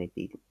alone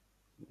definitely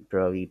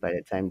probably by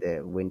the time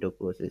the window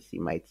closes, he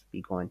might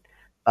be gone.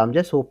 I'm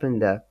just hoping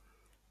that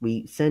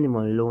we send him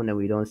on loan and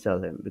we don't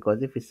sell him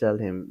because if we sell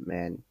him,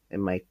 man, it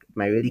might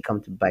really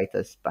come to bite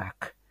us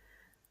back.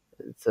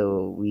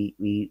 So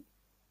we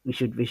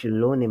should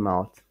loan him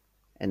out,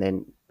 and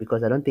then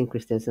because I don't think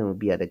Christensen will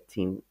be at the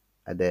team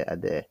at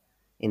the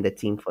in the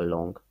team for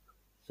long,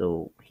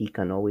 so he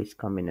can always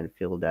come in and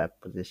fill that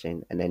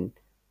position, and then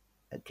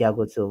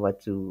Thiago Silva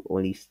too.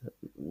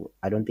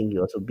 I don't think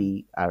he'll also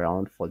be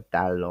around for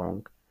that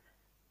long.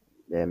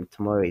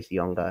 Tomorrow is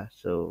younger,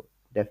 so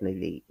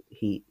definitely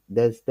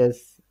there's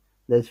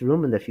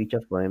room in the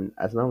future for him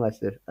as long as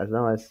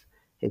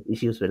his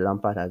issues with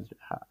Lampard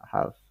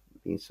have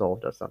been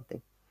solved or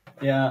something.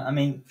 Yeah, I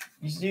mean,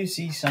 you do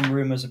see some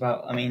rumours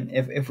about. I mean,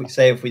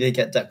 if we did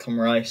get Declan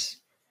Rice,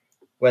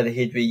 whether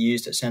he'd be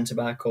used at centre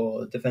back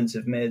or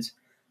defensive mid,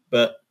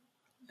 but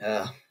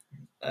uh,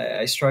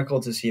 I struggle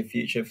to see a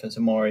future for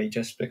Tomori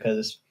just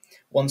because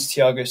once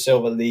Thiago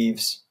Silva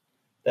leaves,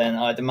 then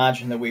I'd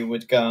imagine that we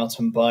would go out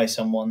and buy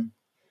someone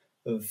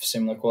of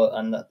similar quality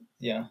and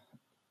that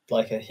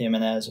like a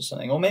Jimenez or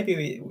something, or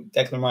maybe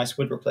Declan Rice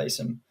would replace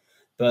him.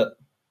 But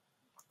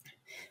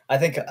I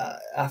think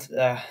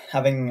after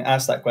having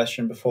asked that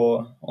question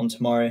before on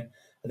Tomori,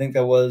 I think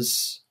there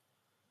was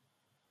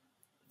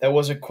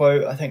a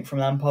quote I think from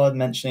Lampard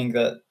mentioning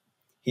that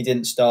he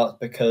didn't start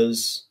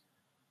because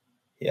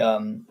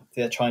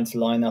they're trying to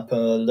line up a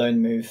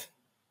loan move.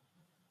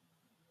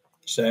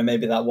 So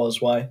maybe that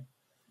was why,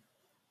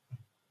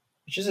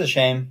 which is a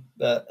shame.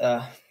 But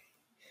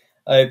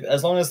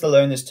as long as the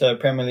loan is to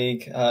Premier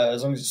League,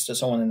 as long as it's to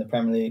someone in the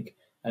Premier League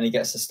and he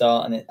gets to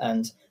start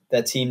and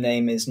their team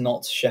name is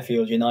not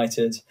Sheffield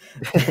United,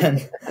 then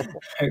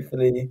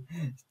hopefully,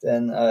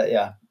 then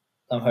yeah,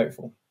 I'm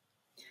hopeful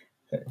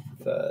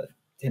for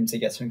him to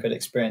get some good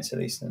experience at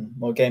least and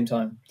more game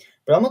time.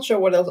 But I'm not sure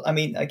what else. I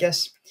mean, I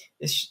guess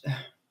it's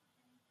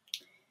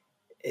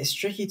it's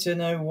tricky to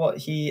know what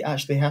he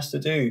actually has to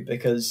do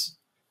because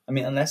I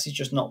mean, unless he's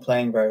just not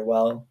playing very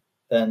well,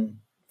 then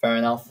fair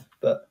enough.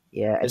 But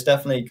Yeah, there's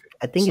definitely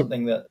I think it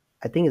something that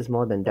I think it's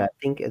more than that.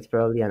 I think it's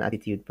probably an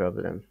attitude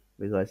problem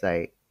because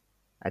I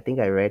think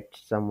I read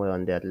somewhere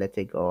on the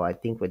Athletic or I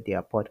think with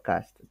their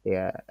podcast,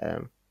 their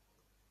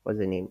what's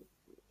the name?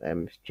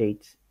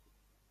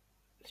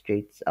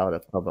 Straight out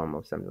of problem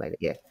or something like that.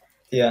 Yeah.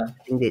 Yeah,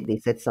 I think they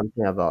said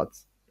something about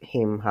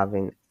him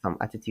having some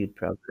attitude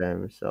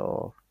problems,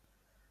 or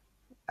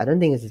I don't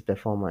think it's his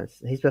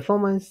performance. His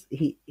performance,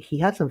 he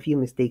had some few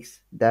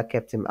mistakes that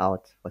kept him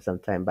out for some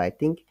time, but I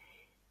think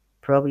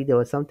probably there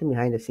was something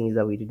behind the scenes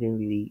that we didn't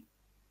really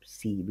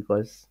see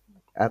because,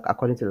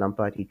 according to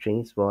Lampard, he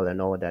trains well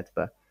and all that,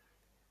 but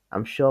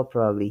I'm sure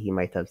probably he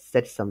might have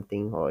said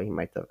something or he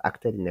might have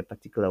acted in a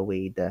particular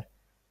way that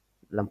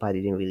Lampard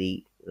didn't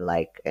really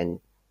like. And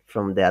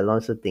from the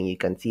Alonso thing, you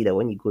can see that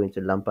when you go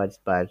into Lampard's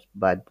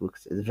bad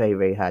books, it's very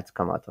very hard to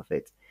come out of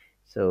it.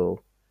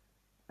 So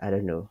I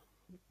don't know.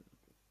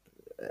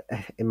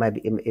 It might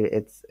be.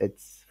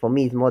 It's for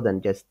me. It's more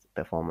than just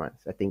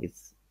performance. I think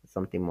it's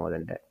something more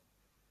than that.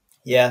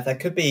 yeah, that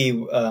could be.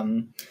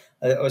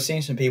 I was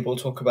seeing some people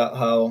talk about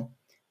how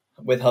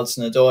with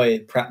Hudson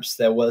Odoi, perhaps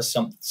there was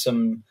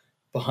some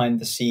behind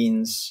the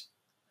scenes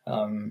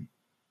um,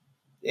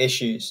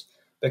 issues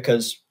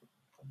because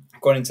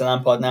according to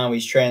Lampard now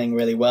he's training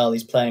really well,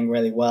 he's playing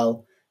really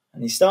well,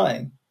 and he's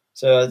starting.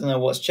 So I don't know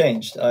what's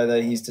changed.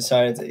 Either he's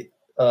decided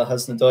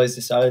Hudson Odoi's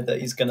decided that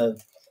he's going to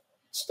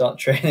start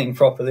training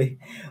properly,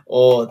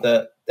 or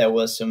that there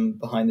was some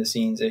behind the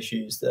scenes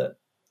issues that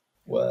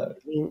were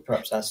I mean,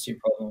 perhaps attitude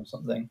problem or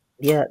something.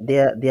 yeah,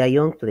 they are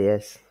young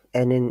players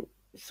earning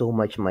so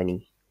much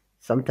money.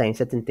 Sometimes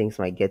certain things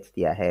might get to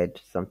their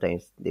head.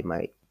 Sometimes they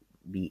might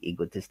be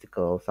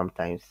egotistical.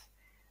 Sometimes,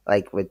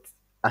 like with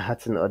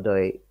Hudson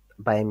Odoi,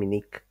 Bayern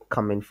Munich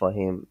coming for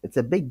him, it's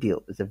a big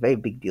deal. It's a very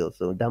big deal.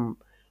 So that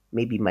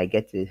maybe might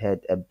get to his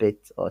head a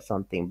bit or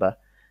something. But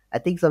I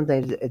think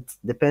sometimes it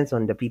depends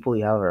on the people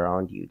you have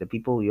around you. The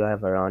people you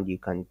have around you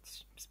can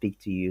speak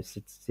to you,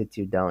 sit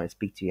you down and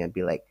speak to you and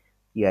be like,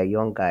 "You're a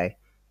young guy,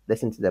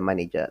 listen to the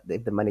manager.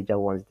 If the manager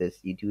wants this,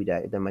 you do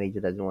that. If the manager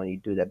doesn't want you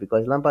do that."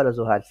 Because Lampard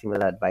also had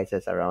similar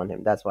advisors around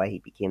him. That's why he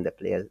became the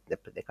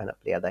kind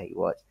of player that he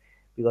was.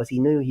 Because he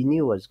knew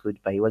he was good,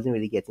 but he wasn't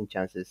really getting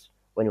chances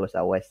when he was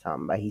at West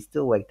Ham. But he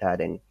still worked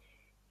hard, and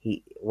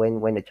he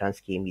when the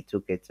chance came, he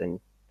took it, and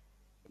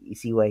you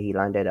see where he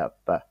landed up.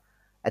 But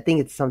I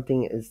think it's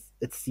something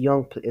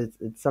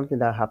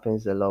that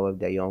happens a lot with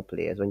the young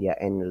players when they are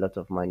earning a lot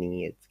of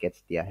money. It gets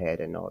to their head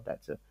and all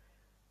that. So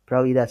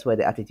probably that's where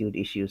the attitude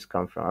issues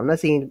come from. I'm not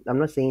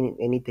saying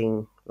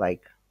anything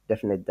like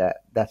definite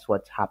that that's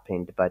what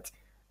happened, but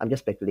I'm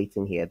just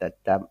speculating here that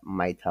that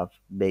might have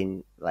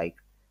been like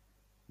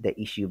the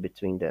issue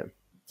between them.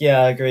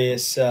 Yeah, I agree.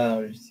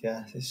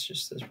 Yeah, it's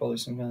just there's probably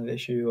some kind of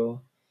issue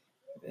or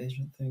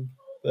Asian thing.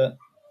 But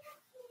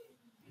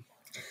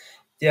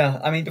yeah,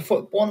 I mean,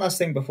 before one last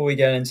thing before we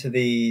get into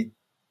the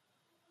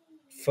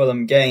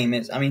Fulham game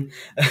is, I mean,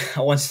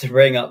 I wanted to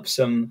bring up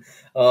some.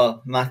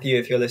 Matthew,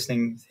 if you're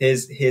listening,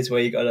 here's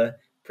where you gotta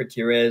prick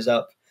your ears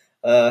up.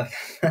 Uh,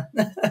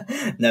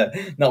 no,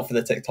 not for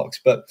the TikToks,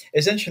 but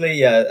essentially,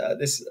 yeah.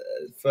 This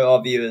for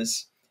our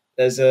viewers.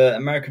 There's a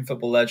American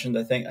football legend.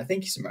 I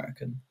think he's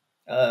American.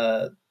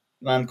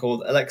 Man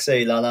called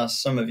Alexei Lalas.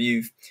 Some of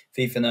you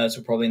FIFA nerds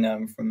will probably know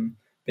him from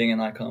being an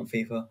icon on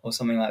FIFA or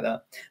something like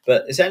that.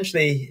 But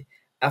essentially,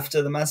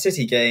 after the Man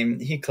City game,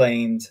 he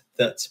claimed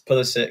that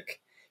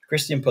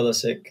Christian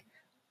Pulisic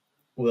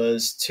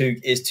is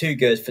too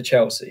good for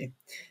Chelsea.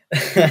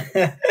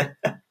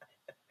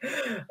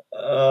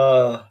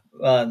 Oh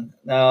man!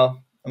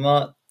 Now I'm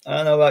not. I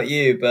don't know about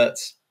you, but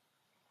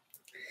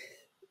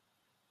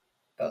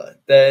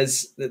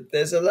there's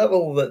a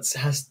level that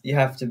has you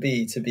have to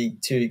be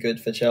too good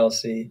for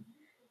Chelsea.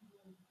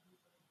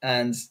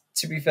 And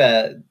to be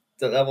fair,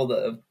 the level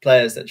that of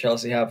players that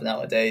Chelsea have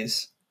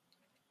nowadays,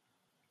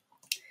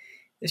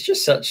 it's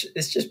just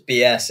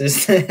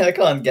BS. I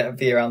can't get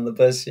be around the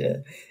bush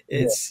here. Yeah,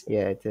 It's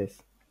yeah, it is.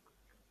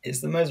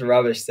 It's the most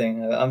rubbish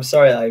thing. I'm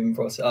sorry I even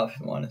brought it up.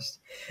 If I'm honest,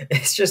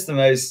 it's just the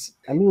most.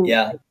 I mean,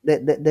 Yeah,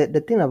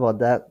 the thing about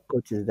that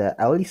quote is that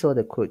I only saw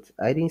the quote.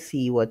 I didn't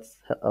see what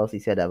else he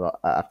said about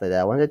after that.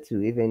 I wanted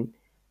to even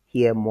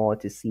hear more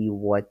to see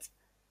what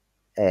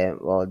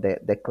or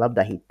the club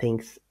that he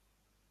thinks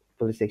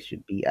Pulisic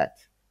should be at.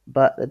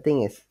 But the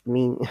thing is, I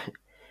mean,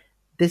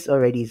 this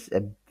already is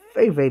a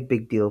very, very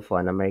big deal for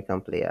an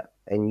American player.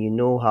 And you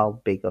know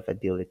how big of a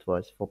deal it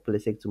was for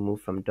Pulisic to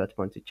move from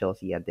Dortmund to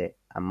Chelsea at the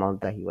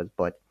amount that he was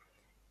bought.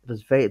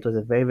 It was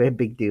a very, very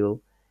big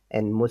deal.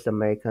 And most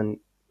American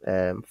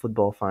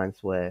football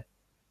fans were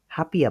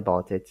happy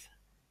about it.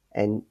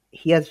 And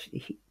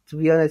to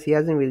be honest, he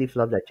hasn't really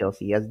flopped at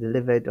Chelsea. He has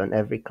delivered on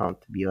every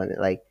count, to be honest.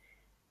 Like,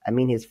 I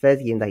mean, his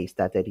first game that he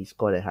started, he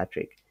scored a hat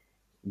trick.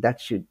 That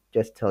should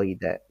just tell you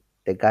that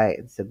the guy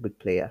is a good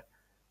player.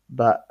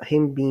 But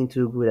him being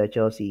too good at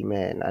Chelsea,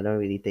 man, I don't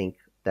really think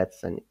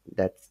that's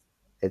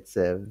it's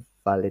a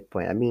valid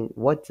point. I mean,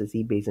 what is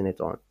he basing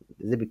it on?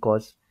 Is it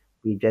because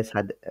we just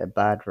had a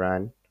bad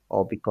run,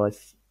 or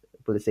because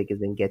Pulisic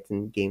isn't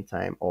getting game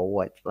time, or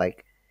what?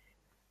 Like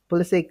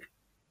Pulisic,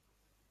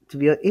 to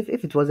be honest,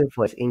 if it wasn't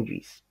for his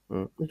injuries,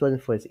 if it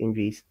wasn't for his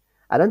injuries,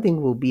 I don't think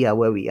we'll be at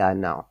where we are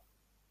now.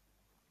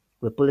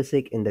 With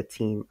Pulisic in the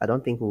team, I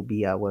don't think we'll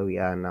be at where we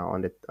are now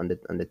on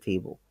the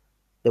table.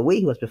 The way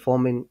he was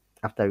performing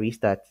after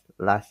restart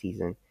last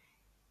season,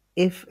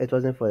 if it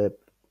wasn't for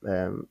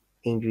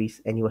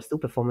injuries and he was still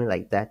performing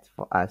like that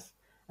for us,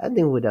 I think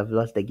we would have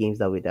lost the games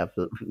that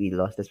we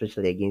lost,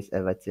 especially against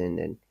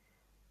Everton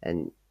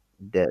and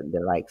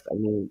the likes. I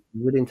mean,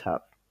 we wouldn't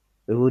have.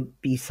 We would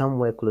be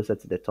somewhere closer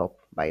to the top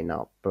by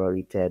now,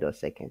 probably third or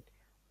second.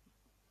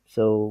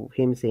 So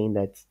him saying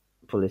that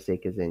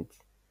Pulisic isn't,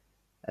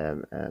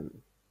 um, um,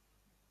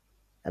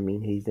 I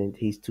mean,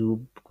 he's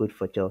too good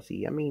for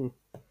Chelsea. I mean,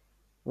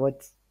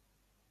 what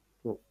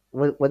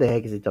what the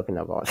heck is he talking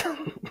about?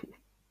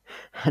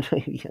 I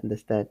don't really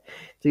understand.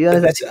 To be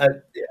honest, This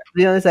to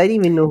be honest, I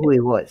didn't even know who he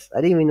was.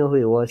 I didn't even know who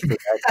he was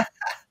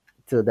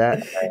to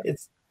that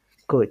it's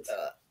quote.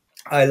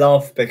 I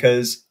laugh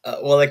because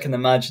all I can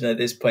imagine at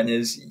this point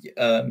is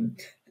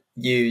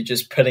you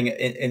just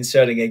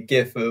inserting a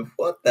gif of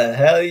what the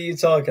hell are you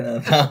talking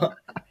about?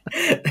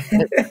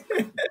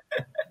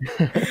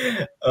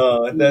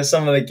 Oh, there's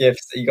some of the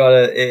gifs that you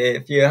gotta.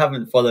 If you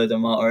haven't followed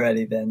them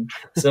already, then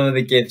some of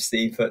the gifs that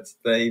he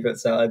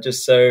puts out are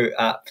just so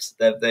apt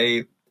that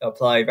they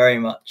apply very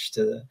much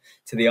to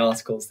the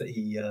articles that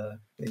he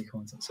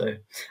commented. So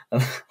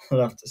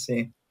I'll have to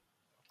see.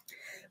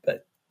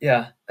 But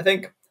yeah, I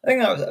think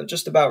that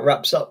just about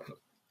wraps up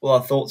all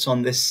our thoughts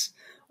on this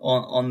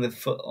on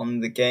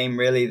the game.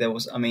 Really, there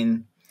was. I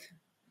mean,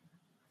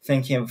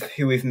 thinking of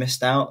who we've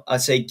missed out,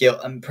 I'd say Gil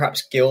and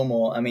perhaps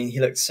Gilmore. I mean, he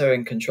looked so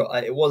in control.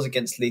 It was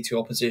against League Two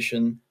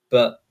opposition,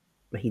 but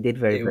But he did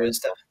very, it very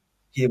was well.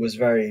 he was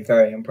very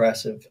very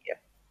impressive. Yeah.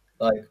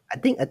 Like I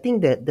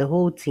think that the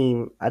whole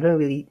team. I don't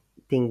really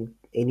think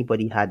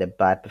anybody had a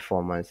bad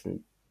performance,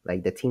 and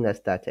like the team that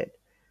started.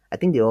 I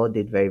think they all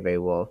did very, very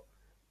well.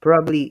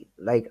 Probably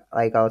like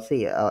I'll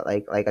say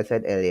like I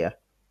said earlier,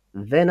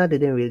 Werner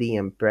didn't really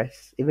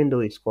impress. Even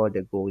though he scored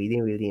the goal, he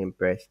didn't really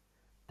impress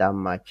that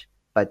much.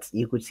 But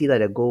you could see that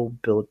the goal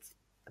built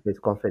his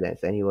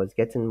confidence, and he was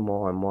getting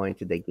more and more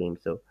into the game.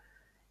 So,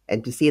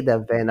 and to see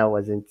that Werner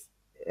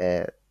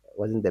uh,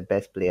 wasn't the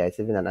best player, it's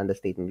even an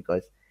understatement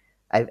because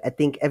I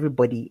think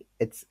everybody,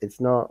 it's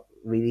not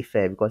really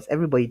fair because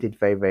everybody did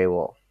very, very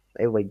well.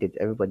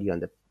 Everybody on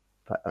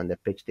the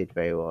pitch did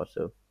very well.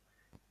 So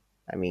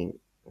I mean,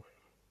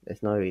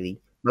 it's not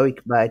really,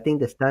 but I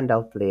think the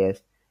standout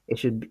players,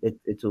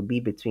 it will be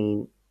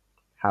between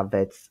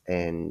Havertz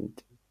and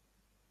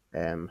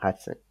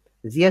Hudson.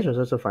 Ziyech was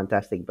also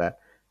fantastic, but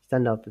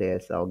standout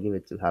players, I'll give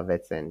it to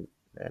Havertz and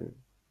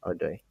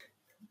Odoi.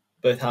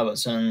 both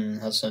Havertz and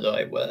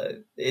Hudson-Odoi were.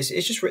 It's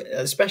just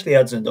especially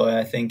Hudson-Odoi.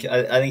 I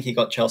think he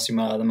got Chelsea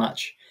man of the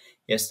match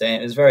yesterday.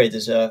 And it was very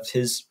deserved.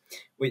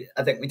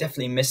 I think we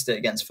definitely missed it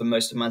against for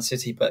most of Man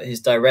City, but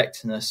his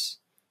directness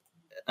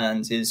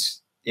and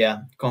his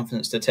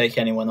confidence to take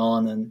anyone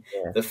on and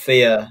Yeah. the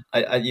fear,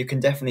 you can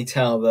definitely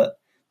tell that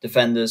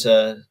defenders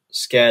are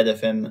scared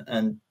of him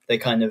and they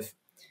kind of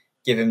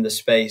give him the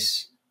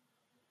space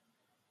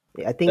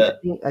Yeah, I think I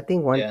that think I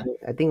think one yeah thing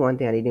I think one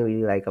thing I didn't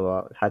really like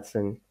about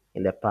Hudson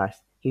in the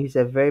past, he's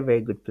a very,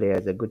 very good player,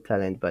 he's a good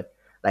talent, but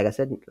like I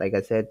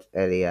said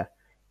earlier,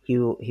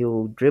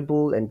 he'll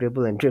dribble and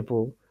dribble and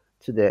dribble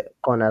to the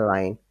corner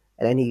line,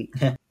 and then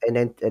and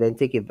then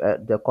take it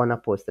the corner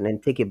post and then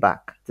take it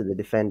back to the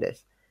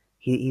defenders.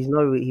 He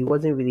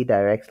wasn't really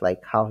direct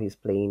like how he's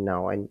playing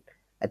now, and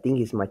I think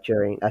he's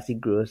maturing as he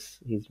grows.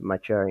 He's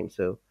maturing,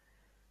 so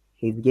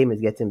his game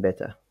is getting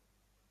better.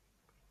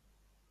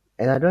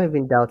 And I don't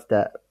even doubt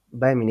that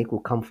Bayern Munich will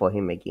come for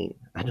him again.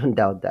 I don't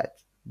doubt that.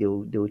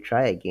 They'll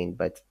try again,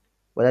 but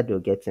whether they'll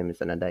get him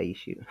is another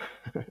issue.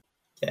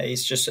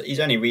 he's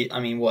only I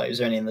mean what, it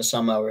was only in the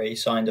summer where he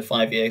signed a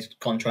 5 year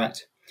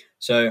contract.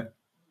 So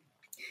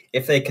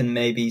if they can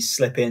maybe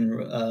slip in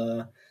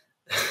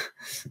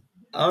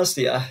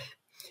honestly,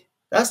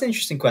 that's an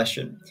interesting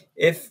question.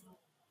 If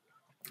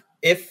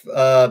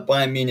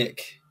Bayern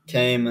Munich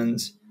came and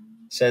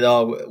said,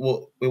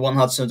 "Oh, we want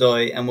Hudson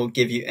Odoi, and we'll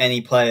give you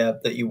any player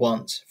that you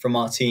want from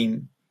our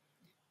team,"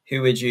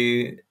 who would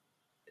you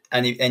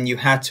and you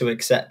had to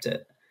accept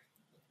it?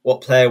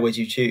 What player would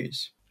you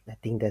choose? I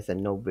think that's a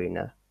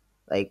no-brainer.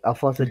 Like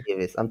Alfonso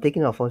Davis, I'm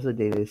taking Alfonso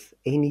Davis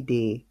any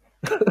day.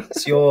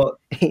 So you're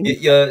Any,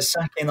 you're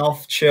sacking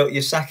off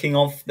You're sacking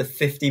off the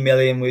 50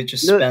 million we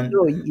just no, spent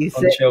no, you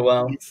on said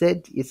Chilwell.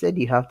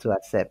 you have to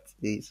accept.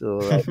 So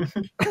like,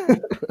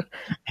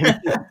 I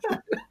mean,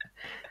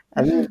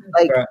 I mean,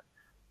 like Right.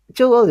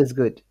 Chilwell is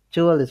good.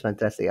 Chilwell is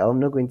fantastic. I'm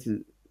not going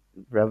to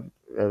rub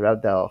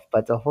that off,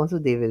 but Alfonso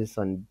Davis is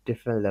on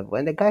different level,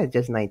 and the guy is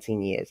just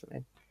 19 years,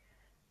 man.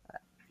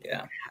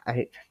 Yeah,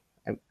 I,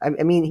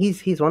 I mean,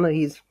 he's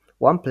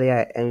one player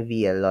I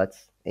envy a lot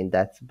in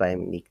that Bayern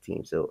Munich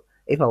team. So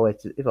if I were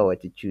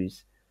to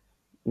choose,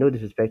 no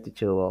disrespect to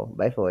Chilwell,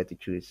 but if I were to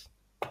choose,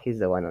 he's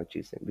the one I'm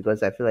choosing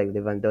because I feel like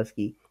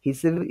Lewandowski,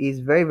 he's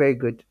very, very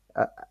good.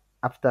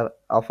 After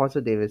Alfonso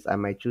Davis, I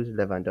might choose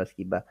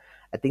Lewandowski, but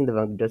I think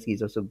Lewandowski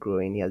is also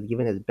growing. He has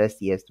given his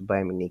best years to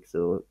Bayern Munich,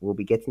 so we'll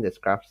be getting the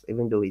scraps.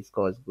 Even though he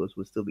scores goals,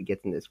 we'll still be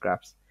getting the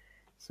scraps.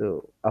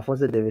 So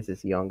Alfonso Davis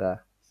is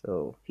younger,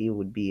 so he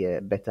would be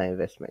a better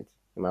investment,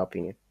 in my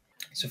opinion.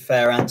 It's a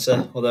fair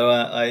answer, although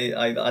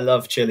I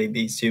love Chili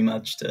Bees too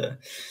much So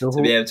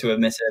to be able to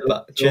admit it.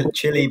 But who,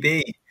 Chili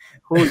Bee.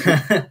 who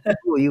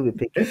will you be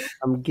picking?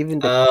 I'm giving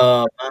the.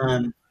 Oh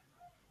man,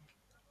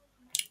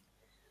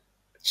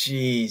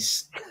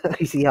 jeez.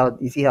 You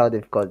see how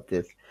they've got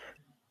this.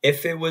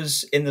 If it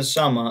was in the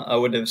summer, I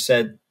would have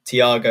said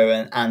Tiago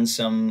and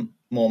some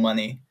more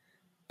money.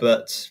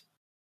 But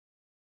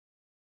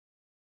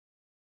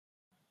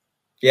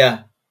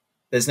yeah,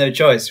 there's no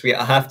choice. We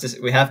have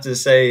to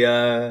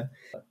say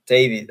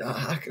Davies.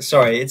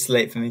 Sorry, it's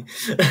late for me.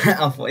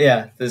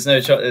 Yeah, there's no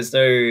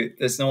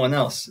there's no one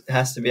else. It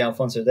has to be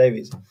Alfonso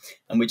Davies,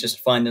 and we just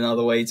find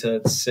another way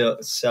to sell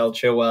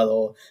Chilwell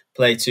or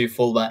play two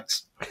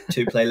fullbacks,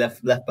 two play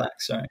left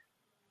backs. Sorry,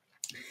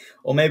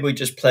 or maybe we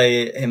just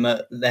play him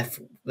at left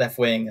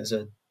wing as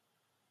a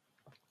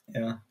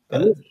yeah. I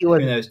mean, But who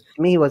knows?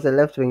 he was a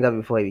left winger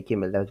before he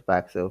became a left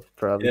back, so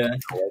probably Yeah,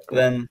 can work but with.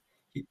 then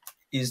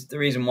he's the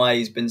reason why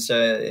he's been so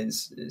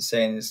is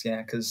saying is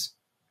yeah because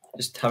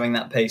just having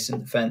that pace in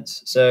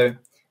defence. So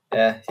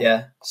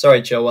yeah.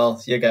 Sorry,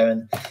 Joel, you're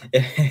going.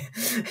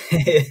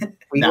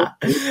 We Nah.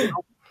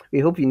 hope we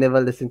hope you never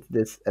listen to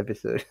this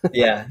episode.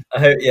 Yeah, I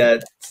hope.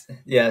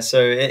 Yeah. So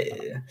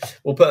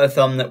we'll put a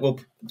thumb that will.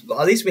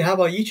 At least we have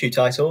our YouTube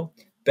title.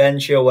 Ben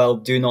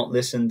Chilwell, do not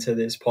listen to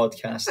this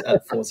podcast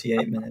at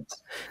 48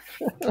 minutes.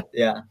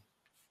 Yeah,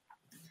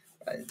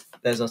 right,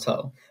 there's our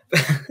title.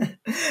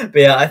 But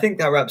yeah, I think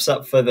that wraps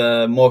up for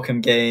the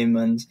Morecambe game.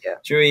 And Yeah.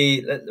 should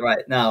we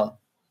right now?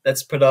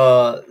 Let's put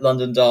our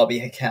London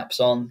Derby caps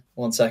on.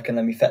 1 second,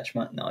 let me fetch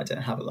my. No, I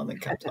don't have a London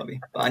cap derby,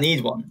 but I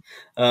need one.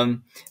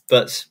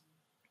 But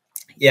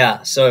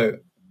yeah, so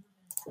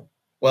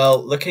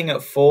well, looking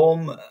at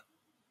form,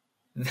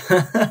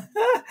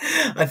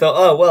 I thought,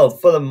 oh well,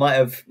 Fulham might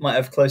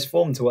have close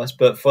form to us,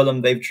 but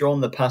Fulham they've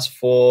drawn the past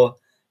four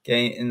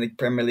game in the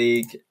Premier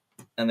League,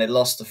 and they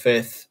lost the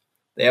fifth.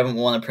 They haven't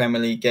won a Premier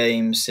League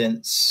game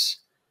since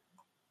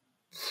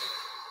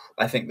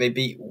I think they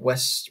beat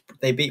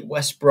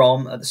West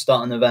Brom at the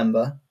start of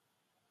November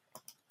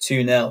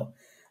 2-0,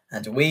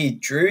 and we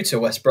drew to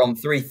West Brom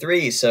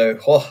 3-3. So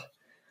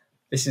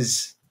this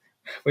is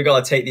we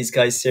got to take these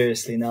guys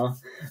seriously now.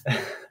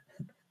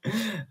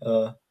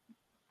 uh,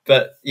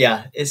 but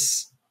yeah,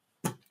 it's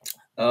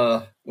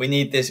we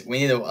need this. We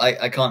need.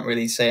 I can't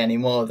really say any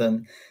more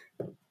than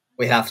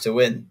we have to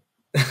win.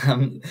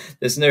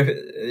 There's no.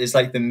 It's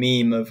like the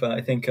meme of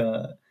I think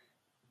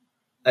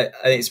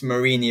it's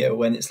Mourinho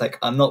when it's like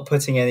I'm not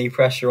putting any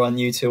pressure on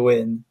you to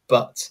win,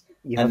 but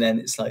You and have then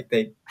it's like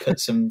they put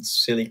some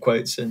silly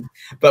quotes in,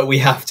 but we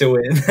have to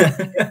win.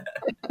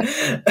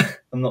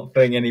 I'm not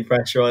putting any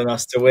pressure on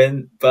us to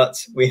win,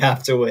 but we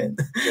have to win.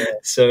 yeah,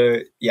 So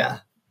yeah,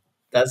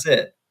 that's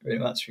it. Pretty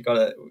much, we got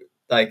to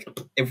like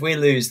if we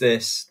lose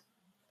this,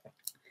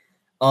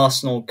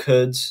 Arsenal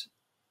could.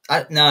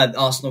 No,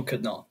 Arsenal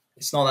could not.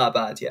 It's not that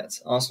bad yet.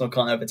 Arsenal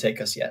can't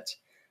overtake us yet.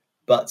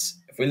 But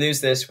if we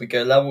lose this, we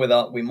go level with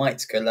we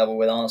might go level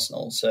with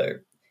Arsenal. So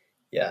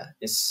yeah,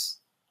 it's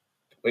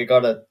we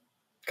gotta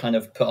kind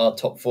of put our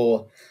top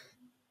four.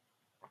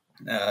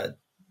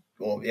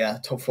 Well, yeah,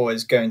 top four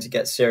is going to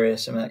get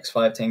serious in the next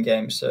 5-10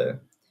 games. So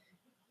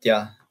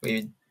yeah,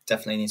 we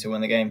definitely need to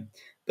win the game.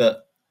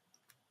 But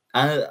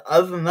and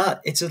other than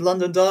that, it's a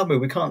London derby.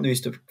 We can't lose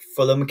to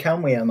Fulham,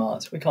 can we,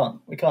 Amart? We can't.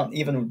 We can't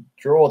even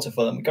draw to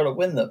Fulham. We got to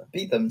win them,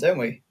 beat them, don't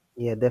we?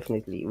 yeah,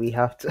 definitely. We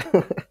have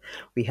to.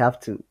 We have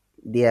to.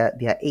 They are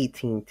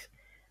 18th.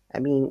 I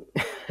mean,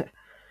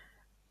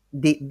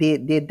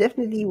 they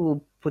definitely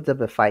will put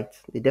up a fight.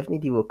 They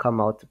definitely will come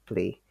out to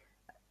play.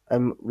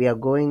 We are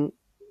going.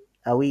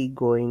 Are we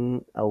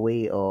going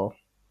away or?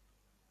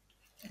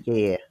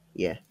 Yeah,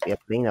 yeah, yeah. We are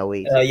playing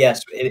away. So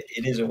Yes, it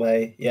is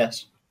away.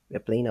 Yes. we're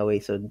playing away.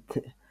 So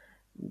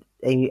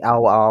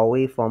our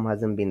away form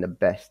hasn't been the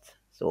best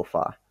so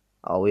far.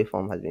 Our away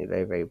form has been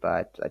very very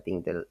bad. I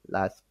think the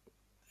last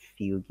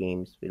few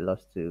games we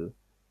lost to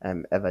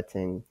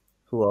Everton.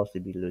 Who else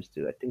did we lose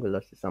to? I think we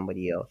lost to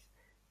somebody else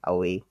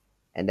away,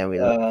 and then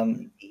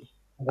Um, uh,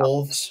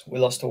 Wolves. We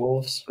lost to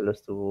Wolves. we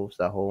lost to Wolves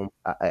at home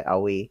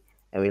away,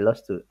 and we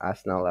lost to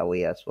Arsenal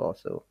away as well.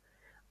 So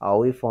our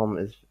away form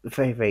is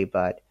very very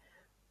bad.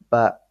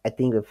 But I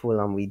think with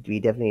Fulham, we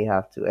definitely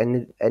have to,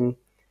 and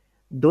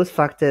those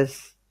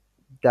factors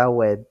that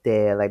were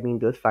there, I mean,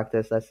 those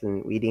factors as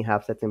in we didn't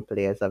have certain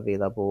players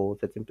available,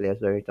 certain players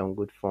weren't on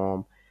good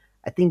form.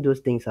 I think those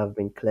things have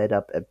been cleared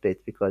up a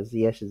bit because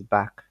Ziyech is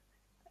back.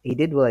 He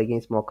did well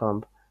against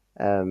Morecambe.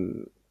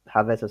 Um,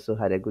 Havertz also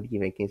had a good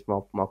game against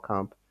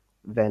Morecambe.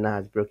 Werner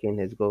has broken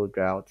his goal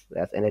drought,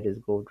 has ended his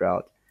goal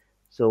drought.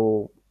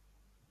 So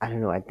I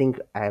don't know. I think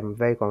I'm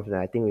very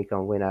confident. I think we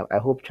can win. I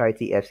hope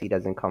Charity FC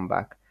doesn't come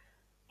back.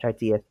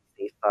 Charity FC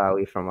stays far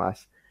away from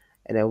us,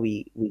 and then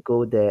we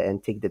go there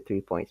and take the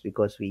 3 points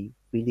because we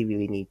really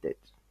really need it.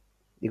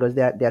 Because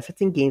there are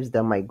certain games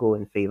that might go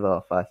in favor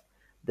of us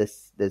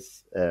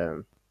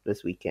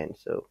this weekend.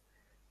 So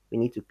we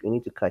need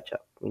to catch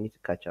up. We need to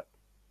catch up.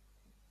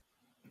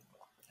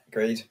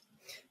 Agreed.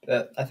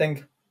 But I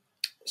think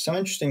some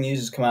interesting news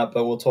has come out,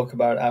 but we'll talk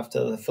about it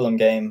after the Fulham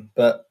game.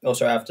 But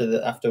also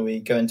after we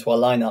go into our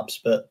lineups.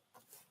 But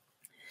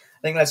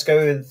I think let's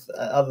go with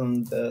other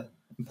than the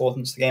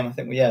importance of the game. I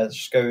think let's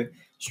just go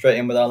straight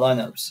in with our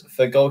lineups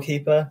for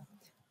goalkeeper.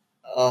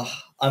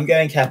 I'm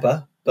going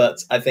Kepa,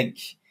 but I think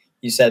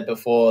you said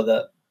before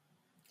that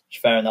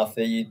fair enough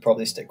that you'd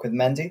probably stick with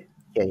Mendy.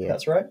 Yeah, If yeah,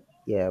 that's right.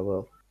 yeah.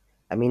 Well,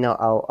 I mean,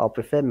 I'll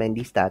prefer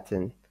Mendy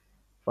starting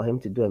for him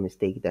to do a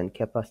mistake than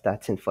Kepa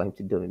starting for him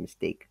to do a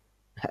mistake.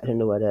 I don't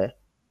know whether.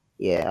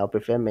 Yeah, I'll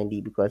prefer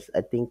Mendy because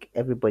I think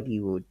everybody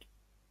would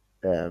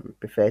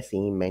prefer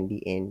seeing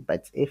Mendy in.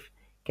 But if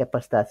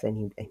Kepa starts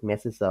and he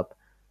messes up,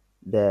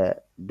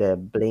 the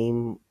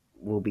blame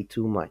will be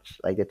too much.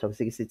 Like the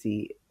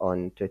toxicity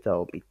on Twitter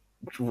will be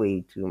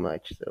way too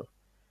much. So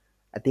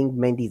I think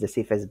Mendy is the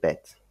safest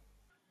bet.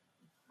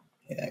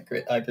 Yeah,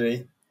 I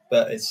agree.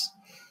 But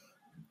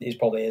he's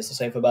probably is the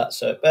safer bet.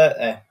 So, but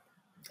let's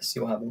see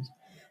what happens.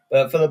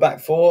 But for the back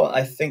four,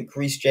 I think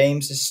Reece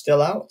James is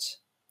still out.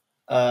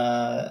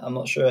 I'm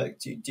not sure.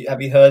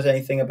 Have you heard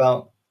anything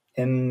about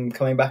him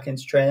coming back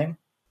into training?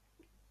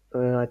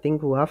 I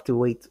think we'll have to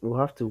wait. We'll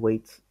have to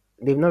wait.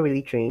 They've not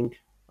really trained,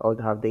 or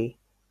have they?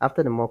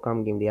 After the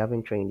Morecambe game, they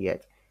haven't trained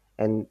yet,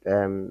 and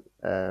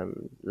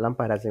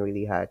Lampard hasn't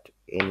really had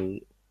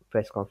any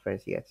press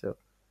conference yet. So,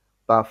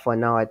 but for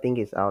now, I think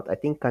it's out. I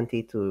think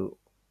Kante too.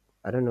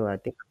 I don't know. I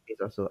think Kante is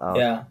also out.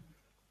 Yeah.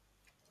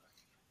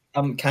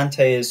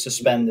 Kante is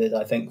suspended,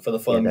 I think, for the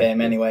Yeah, Fulham that's game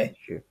true. anyway. That's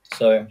true.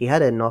 So He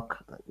had a knock.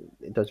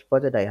 It was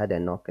reported that he had a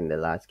knock in the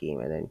last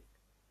game, and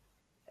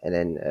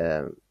then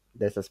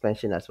the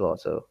suspension as well.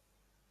 So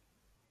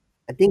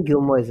I think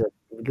Gilmore is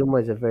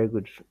a very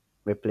good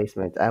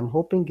replacement. I'm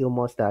hoping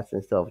Gilmore starts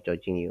instead of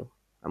Jorginho.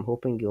 I'm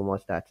hoping Gilmore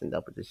starts in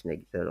that position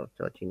instead of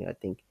Jorginho. I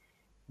think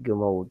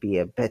Gilmore would be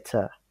a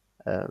better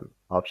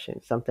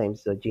option.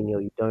 Sometimes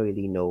Jorginho, you don't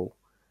really know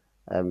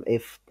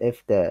if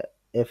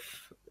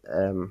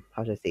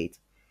how should I say it,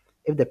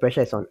 if the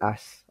pressure is on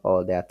us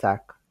or the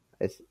attack,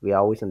 is we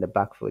are always on the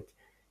back foot.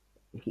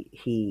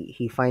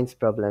 He finds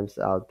problems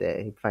out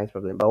there. He finds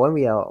problems. But when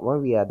we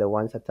are the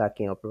ones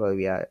attacking, or probably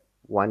we are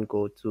one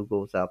goal, two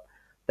goals up,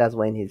 that's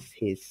when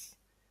he's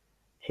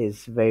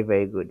very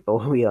very good. But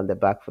when we're on the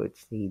back foot,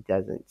 he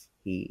doesn't.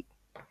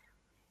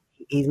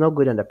 He's not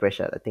good under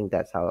pressure. I think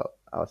that's how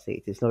I'll say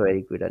it. He's not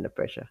very good under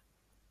pressure.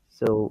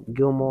 So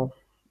Gilmore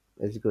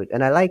is good,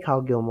 and I like how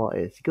Gilmore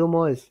is.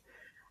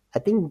 I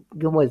think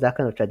Gilmore is that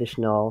kind of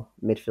traditional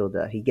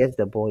midfielder. He gets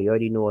the ball. He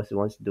already knows what he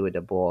wants to do with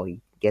the ball.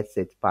 He gets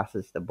it,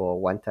 passes the ball,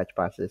 one touch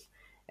passes,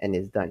 and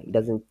it's done. He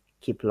doesn't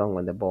keep long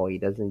on the ball. He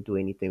doesn't do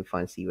anything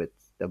fancy with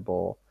the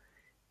ball.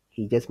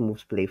 He just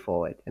moves play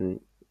forward, and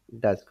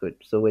that's good.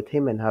 So with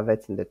him and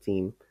Havertz in the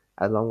team,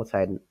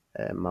 alongside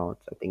Mount,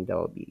 I think that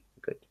would be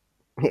good.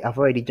 I've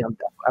already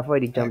jumped. I've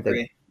already I jumped the agree.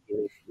 line.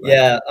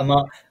 Yeah,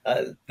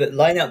 the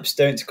lineups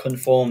don't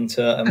conform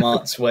to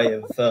Amart's way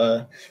of.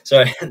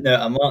 Sorry, no,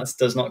 Amart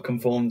does not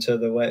conform to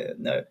the way.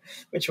 No,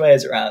 which way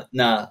is it at?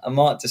 Nah,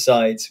 Amart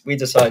decides. We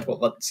decide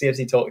what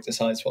CFC Talk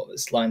decides what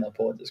this lineup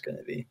order is going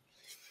to be.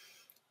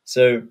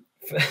 So,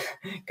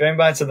 going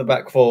back to the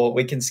back four,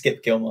 we can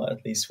skip Gilmore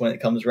at least when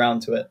it comes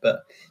round to it.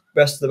 But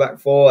rest of the back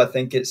four, I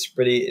think it's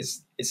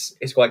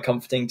quite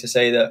comforting to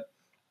say that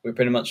we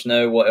pretty much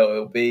know what it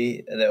will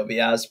be. It'll be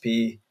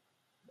Aspi,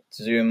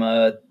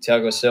 Zuma,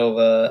 Thiago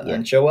Silva, Yeah,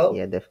 and Chilwell.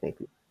 yeah,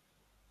 definitely.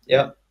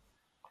 Yeah,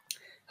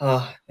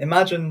 Yeah.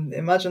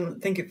 Imagine,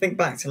 think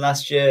back to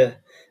last year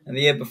and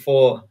the year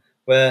before,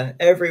 where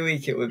every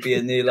week it would be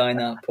a new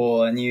lineup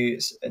or a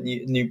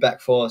new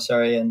back four.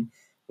 Sorry, and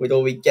we'd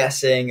all be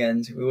guessing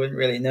and we wouldn't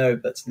really know.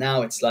 But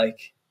now it's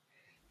like,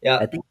 yeah,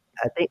 I think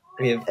I think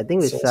we have I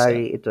think with it's all set.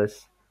 Sari it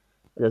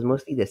was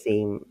mostly the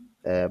same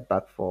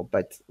back four,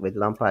 but with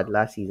Lampard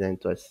last season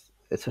it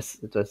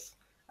was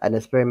an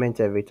experiment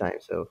every time.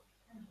 So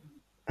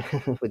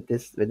with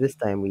this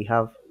time we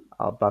have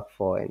our back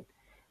four, and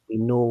we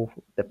know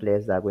the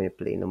players that are going to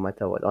play no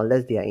matter what,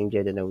 unless they are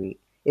injured, and then we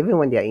even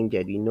when they are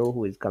injured we know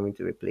who is coming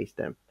to replace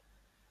them.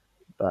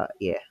 But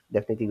yeah,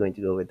 definitely going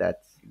to go with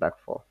that back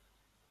four.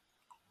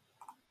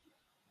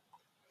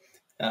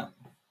 Yeah,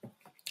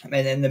 I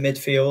mean in the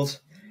midfield,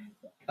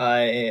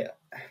 I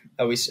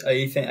are you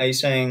saying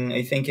are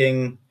you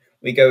thinking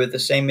we go with the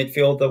same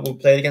midfield that we'll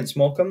play against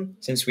Morecambe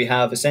since we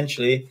have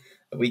essentially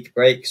a week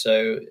break?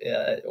 So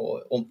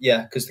or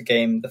yeah, because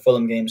the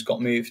Fulham game's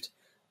got moved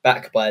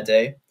back by a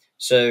day.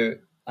 So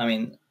I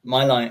mean,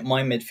 my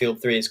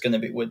midfield three is going to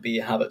be would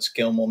be Havertz,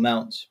 Gilmore,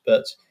 Mount.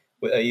 But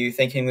are you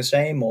thinking the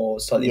same or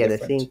slightly Yeah, the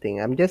same different?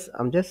 thing. I'm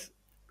just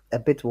a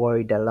bit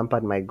worried that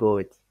Lampard might go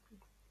with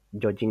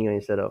Jorginho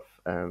instead of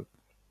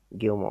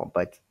Gilmore,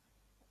 but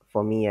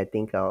for me, I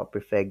think I'll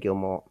prefer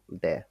Gilmore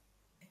there.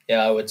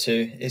 Yeah, I would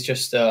too. It's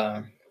just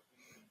Jorginho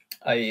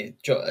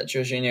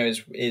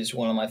is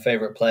one of my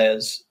favorite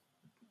players,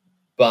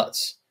 but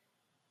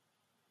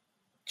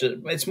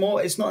it's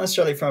not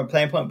necessarily from a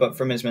playing point, but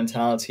from his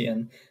mentality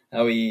and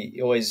how he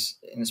always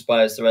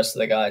inspires the rest of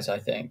the guys. I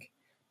think,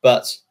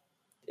 but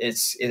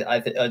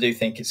I do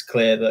think it's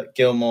clear that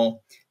Gilmore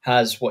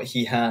has what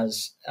he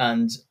has,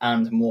 and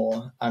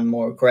more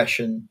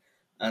aggression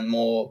and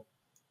more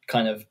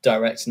kind of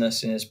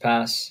directness in his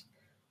pass,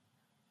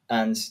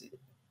 and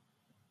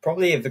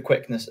probably of the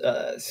quickness.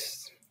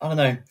 I don't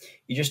know.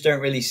 You just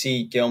don't really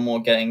see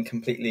Gilmore getting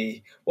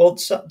completely. Well,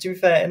 to be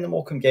fair, in the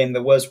Morecambe game,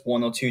 there was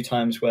one or two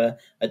times where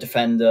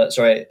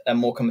a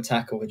Morecambe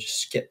attacker would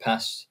just skip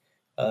past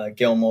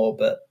Gilmore,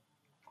 but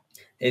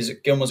his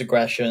Gilmore's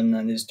aggression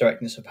and his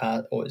directness of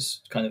pass, or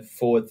his kind of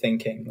forward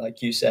thinking,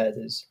 like you said,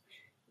 is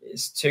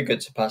too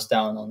good to pass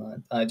down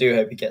on. I do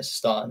hope he gets a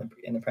start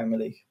in the Premier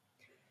League.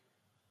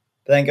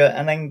 But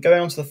then going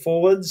on to the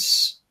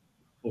forwards,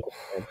 Yeah,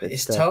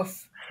 it's it's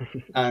tough. tough,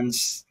 and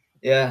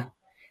yeah,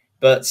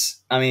 but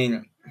I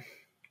mean,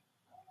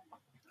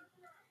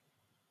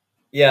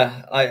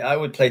 yeah, I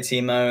would play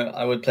Timo.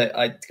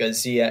 I'd go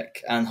Ziyech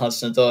and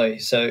Hudson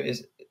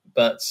Odoi.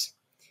 But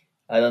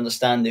I'd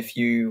understand if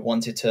you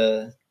wanted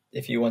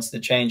to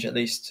change at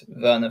least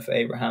Werner for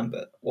Abraham.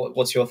 But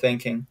what's your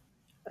thinking?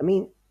 I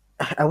mean,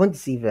 I want to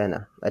see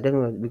Werner. I don't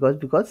know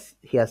because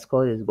he has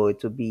scored his goal.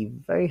 It would be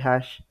very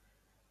harsh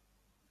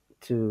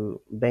to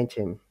bench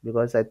him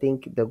because I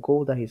think the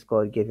goal that he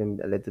scored gave him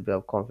a little bit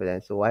of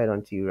confidence. So why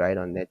don't you ride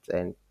on it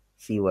and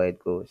see where it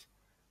goes?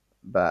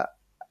 But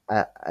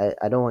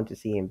I don't want to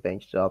see him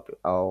benched. So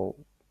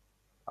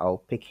I'll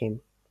pick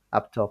him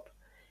up top.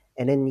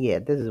 And then yeah,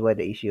 this is where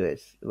the issue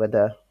is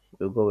whether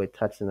we'll go with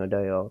Hudson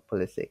Odoi or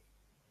Pulisic.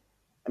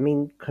 I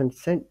mean,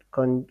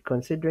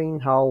 considering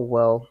how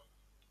well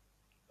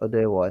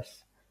Odoi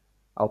was,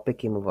 I'll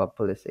pick him over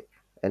Pulisic.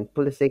 And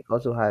Pulisic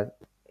also had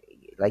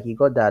like he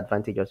got the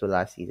advantage also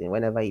last season.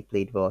 Whenever he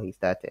played well, he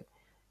started,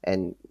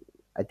 and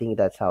I think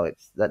that's how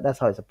it's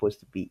supposed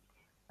to be.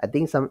 I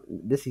think some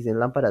this season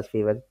Lampard has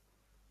favored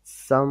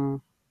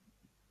some.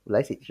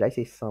 Should I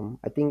say some?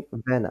 I think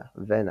Werner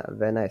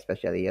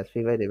especially he has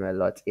favored him a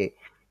lot.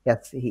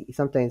 Yes, he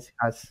sometimes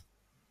has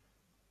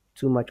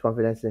too much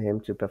confidence in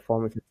him to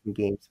perform in certain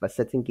games, but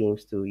certain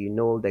games too,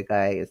 the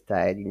guy is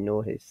tired.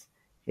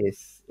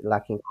 He's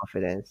lacking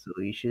confidence,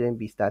 so you shouldn't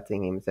be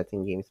starting him in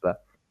certain games.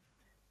 But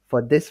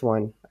for this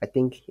one, I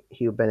think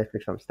he'll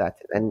benefit from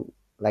starting. And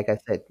like I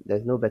said,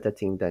 there's no better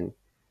team than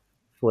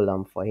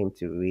Fulham for him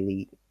to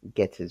really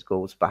get his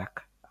goals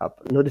back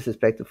up. No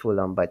disrespect to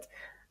Fulham, but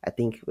I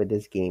think with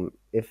this game,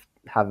 if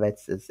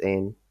Havertz is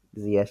in,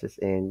 Ziyech is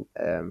in,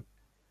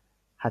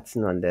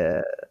 Hudson on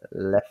the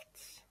left,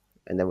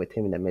 and then with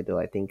him in the middle,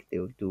 I think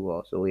they'll do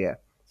well. So yeah,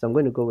 so I'm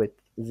going to go with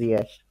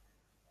Ziyech,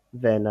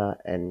 Werner,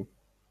 and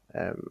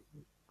um,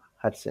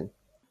 Hudson.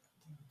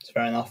 It's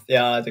fair enough.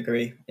 Yeah, I'd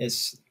agree.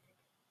 It's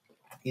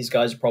These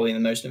guys are probably the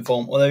most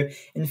informed. Although,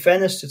 in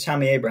fairness to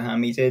Tammy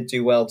Abraham, he did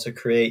do well to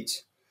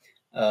create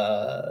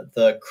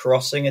the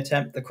crossing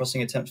attempt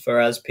for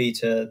Aspi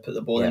to put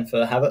the ball Yeah, in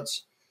for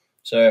Havertz.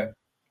 So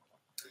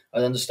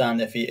I'd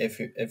understand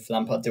if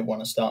Lampard did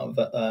want to start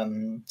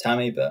with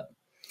Tammy, but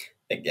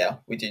yeah,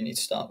 we do need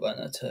to start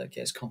Werner to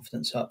get his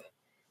confidence up.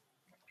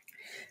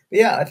 But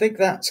yeah, I think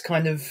that's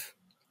kind of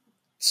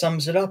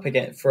sums it up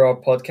again for our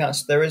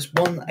podcast. There is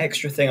one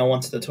extra thing I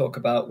wanted to talk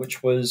about,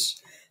 which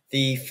was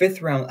the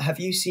fifth round. Have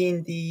you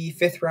seen the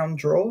fifth round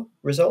draw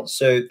results?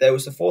 So there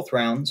was the fourth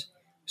round,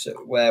 so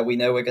where we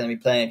know we're going to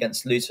be playing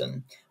against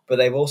Luton, but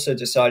they've also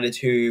decided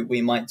who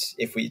we might,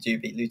 if we do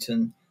beat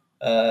Luton,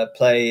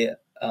 play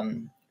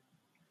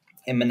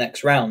in the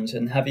next round.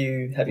 And have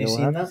you no, I seen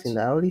haven't that? seen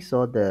that. I only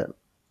saw the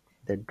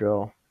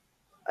draw.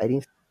 I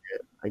didn't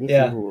I didn't see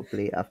Yeah. who will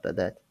play after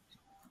that.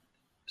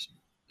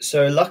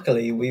 So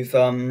luckily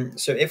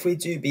so if we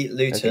do beat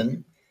Okay.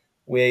 Luton,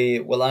 we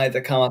will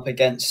either come up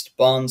against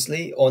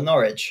Barnsley or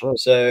Norwich. Oh,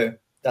 So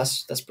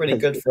that's pretty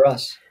that's good good. for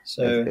us. That's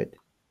So good.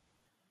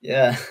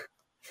 yeah,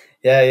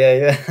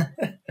 yeah.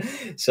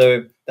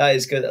 So that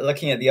is good.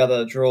 Looking at the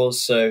other draws,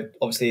 so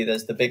obviously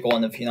there's the big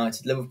one of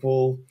United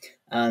Liverpool,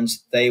 and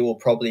they will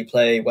probably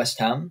play West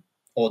Ham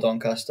or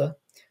Doncaster.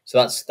 So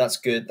that's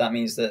good. That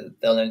means that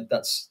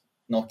that's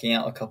knocking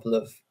out a couple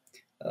of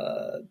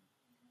uh,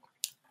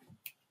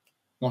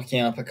 out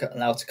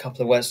a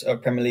couple of West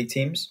Premier League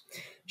teams.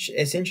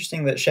 It's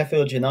interesting that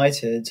Sheffield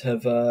United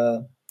have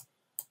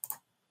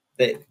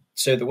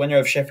so the winner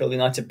of Sheffield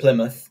United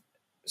Plymouth,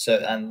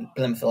 and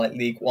Plymouth are like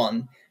League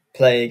One,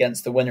 play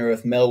against the winner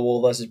of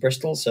Millwall versus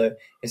Bristol. So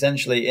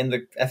essentially, in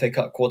the FA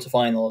Cup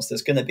quarterfinals,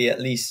 there's going to be at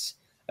least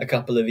a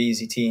couple of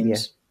easy Yeah.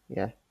 teams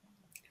Yeah.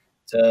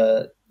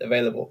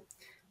 available.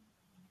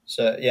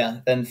 So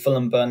yeah, then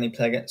Fulham, Burnley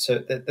play against. So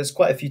there's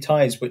quite a few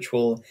ties which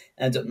will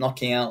end up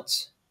knocking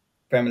out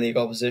Premier League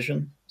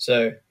opposition.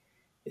 So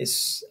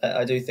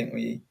I do think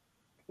we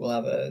will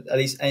have at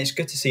least, and it's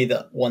good to see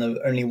that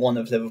only one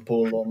of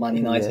Liverpool or Man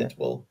Yeah. United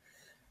will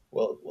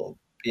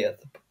be I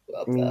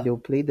up mean, there.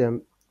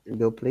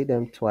 they'll play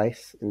them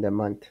twice in the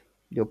month.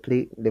 They'll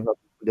play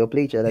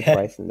each other Yeah,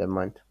 twice in the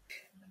month.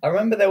 I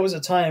remember there was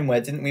a time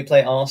where didn't we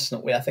play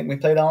Arsenal? I think we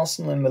played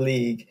Arsenal in the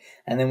league,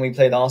 and then we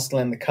played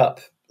Arsenal in the cup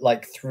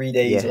like 3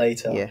 days Yeah.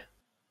 later. Yeah.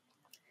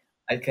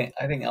 I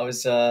think I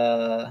was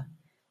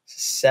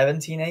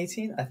 17,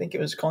 18. I think it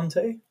was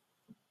Conte.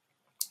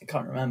 I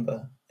can't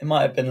remember. it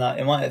might have been like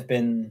it might have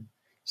been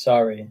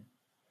sorry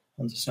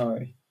under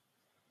sorry,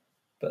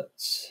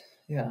 but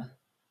yeah,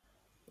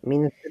 I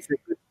mean,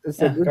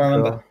 it's a yeah, good can't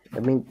draw. remember. I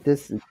mean,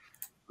 this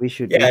we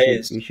should we Yeah, it should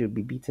is. we should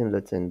be beating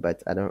Luton,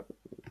 but I don't.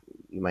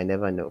 You might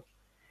never know.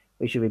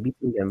 We should be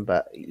beating them,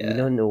 but we Yeah,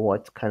 don't know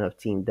what kind of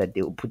team that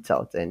they will put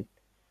out, and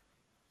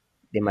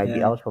they might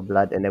be yeah, out for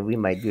blood, and then we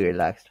might be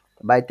relaxed.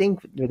 But I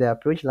think with the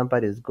approach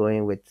Lampard is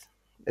going with,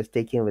 is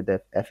taking with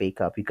the FA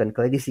Cup, you can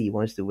clearly see he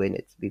wants to win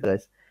it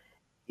because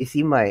you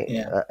see my.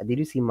 yeah. Did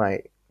you see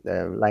my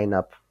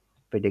lineup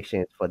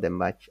predictions for the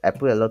match? I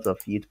put a lot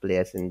of youth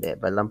players in there,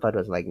 but Lampard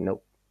was like,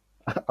 "No,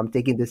 I'm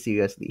taking this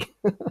seriously.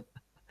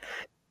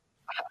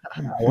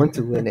 I want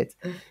to win it."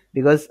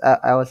 Because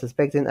I was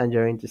expecting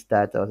Anjorin to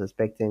start, I was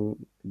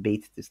expecting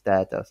Bates to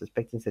start, I was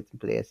expecting certain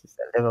players to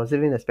start. I was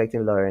even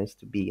expecting Lawrence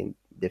to be in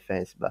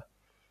defense, but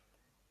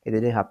it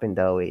didn't happen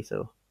that way.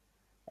 So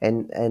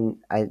and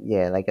I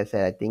yeah, like I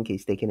said, I think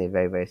he's taking it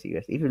very very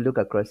serious. If you look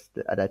across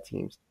the other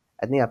teams,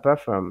 I think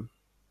apart from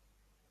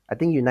I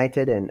think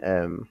United and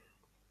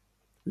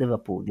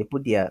Liverpool, they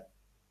put their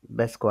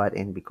best squad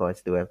in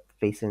because they were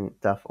facing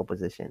tough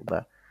opposition.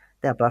 But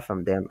then apart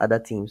from them, other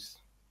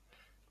teams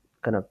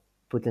kind of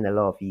put in a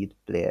lot of youth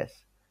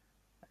players.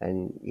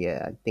 And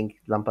yeah, I think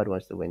Lampard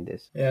wants to win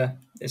this. Yeah,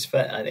 it's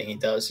fair. I think he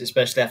does,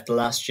 especially after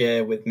last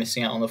year with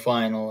missing out on the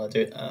final.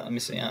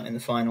 Missing out in the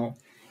final.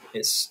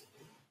 It's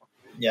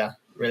yeah,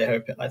 really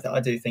hope it.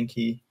 I do think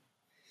he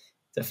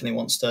definitely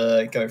wants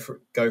to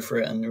go for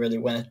it and really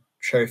win a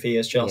trophy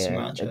as Chelsea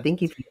Yeah, I manager.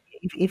 think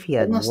if he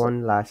had One last,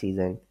 won last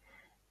season,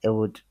 it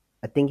would.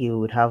 I think he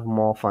would have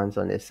more fans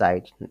on his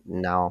side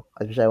now,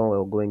 especially when we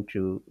were going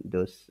through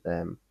those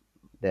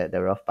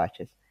the rough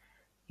patches.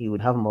 He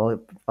would have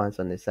more fans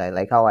on his side,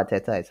 like how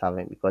Ateta is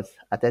having, because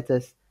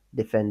Ateta's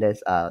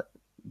defenders are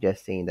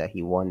just saying that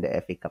he won the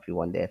FA Cup, he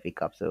won the FA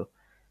Cup. So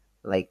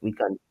like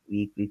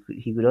he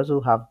could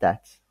also have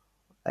that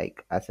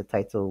like as a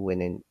title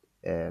winning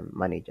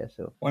manager.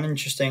 So one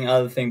interesting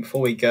other thing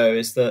before we go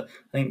is that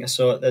I think I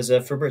saw there's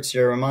a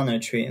Fabrizio Romano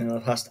tweet in the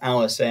past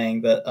hour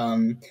saying that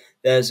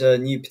there's a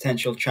new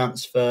potential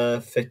transfer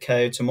for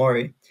Ko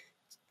Tomori.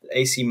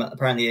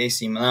 Apparently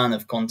AC Milan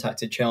have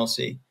contacted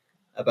Chelsea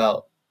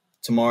about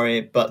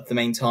Tomori, but the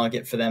main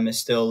target for them is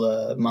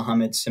still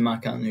Mohamed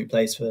Simakan, who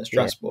plays for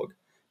yeah, Strasbourg.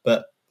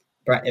 But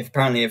if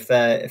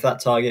that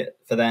target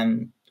for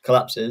them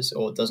collapses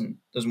or doesn't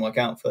work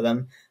out for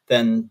them,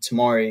 then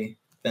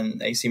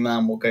AC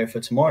Milan will go for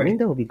I mean Tomori,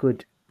 that would be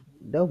good.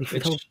 That would be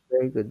which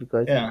very good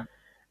because yeah,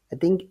 I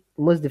think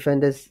most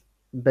defenders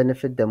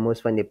benefit the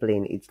most when they play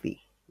in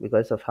Italy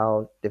because of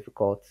how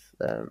difficult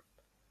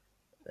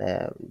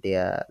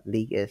their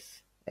league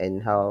is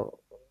and how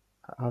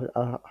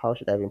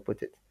should I even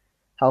put it?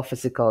 How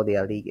physical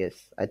their league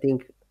is. I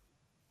think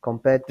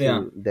compared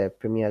yeah. to the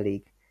Premier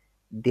League,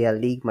 their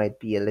league might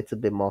be a little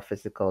bit more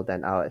physical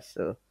than ours.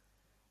 So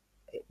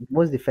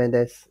most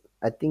defenders,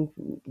 I think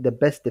the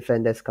best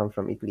defenders come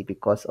from Italy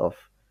because of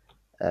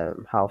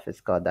how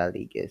physical that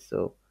league is.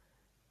 So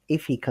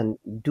if he can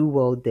do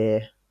well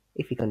there,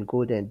 if he can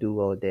go there and do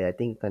well there, I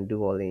think he can do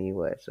well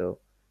anywhere. So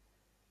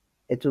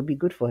it will be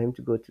good for him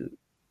to go to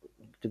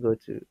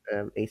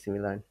AC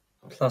Milan.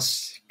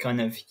 Plus, kind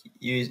of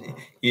use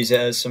it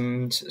as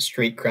some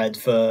street cred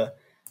for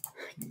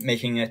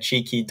making a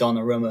cheeky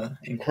Donnarumma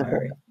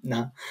inquiry.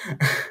 Nah.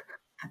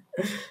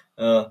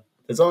 uh,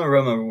 the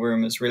Donnarumma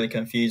rumors really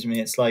confuse me.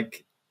 It's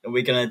like, are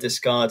we going to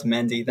discard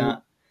Mendy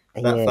that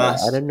Yeah, I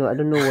fast? don't know. I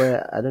don't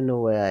know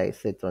where I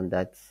sit on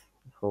that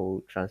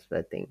whole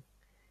transfer thing.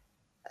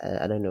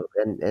 I don't know,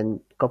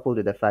 and coupled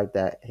with the fact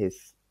that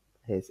his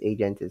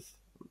agent is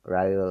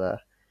Raiola,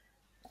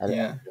 I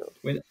Yeah. don't know.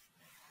 We,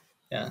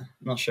 yeah.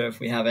 Not sure if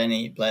we have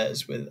any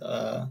players with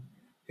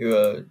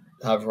who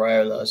have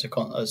Raiola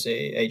as a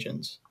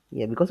agent.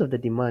 Yeah, because of the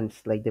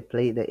demands, like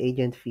the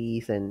agent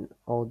fees and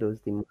all those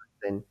demands,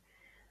 and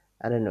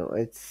I don't know.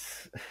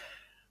 It's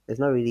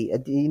not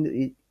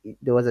really.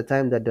 There was a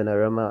time that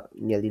Donnarumma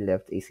nearly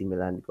left AC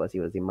Milan because he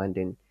was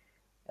demanding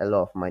a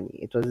lot of money.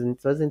 It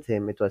wasn't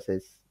him. It was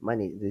his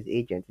money. His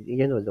agent. His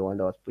agent was the one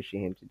that was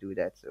pushing him to do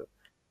that. So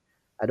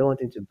I don't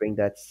want him to bring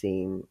that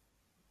same.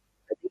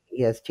 I think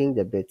he has changed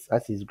a bit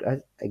as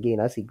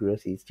he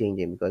grows. He's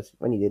changing because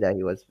when he did that,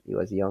 he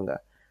was younger.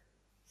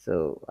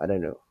 So I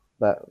don't know.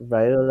 But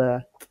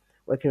Viola,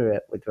 working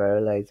with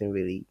Viola isn't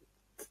really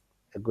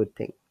a good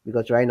thing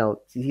because right now,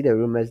 you see the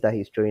rumors that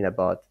he's throwing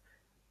about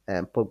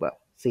Pogba,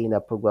 saying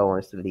that Pogba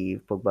wants to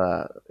leave,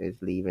 Pogba is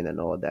leaving, and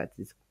all that.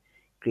 It's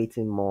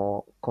creating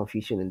more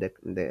confusion in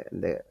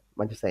the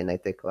Manchester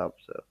United club.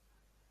 So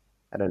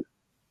I don't.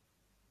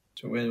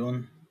 It's a weird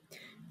one.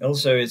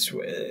 Also, it's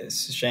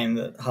a shame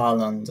that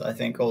Haaland, I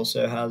think,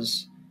 also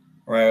has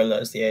Raiola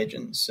as the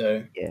agent.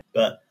 So, Yeah,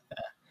 but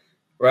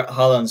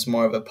Haaland's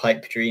more of a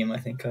pipe dream. I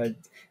think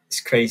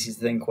it's crazy to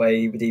think where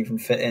he would even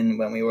fit in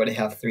when we already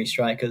have three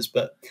strikers.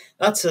 But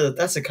that's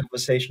a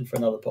conversation for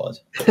another pod,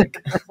 I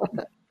think.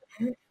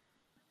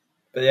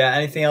 But yeah,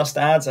 anything else to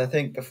add? I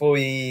think before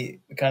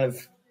we kind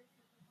of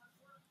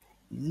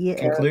yeah.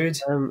 conclude.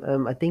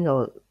 I think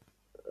I'll.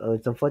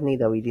 it's unfortunate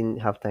that we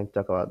didn't have time to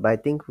talk about. But I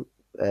think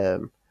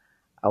um,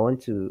 I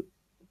want to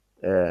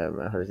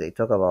how to say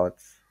talk about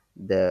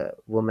the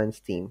women's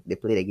team. They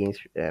played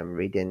against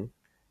Reading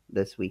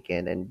this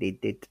weekend, and they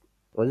did.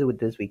 Was it with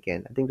this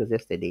weekend? I think it was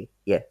yesterday.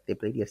 Yeah, they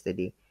played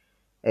yesterday,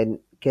 and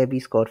Kirby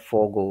scored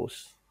 4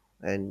 goals,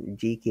 and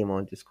G came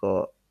on to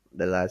score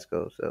the last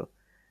goal. So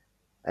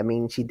I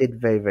mean, she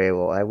did very, very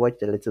well. I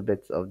watched a little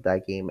bit of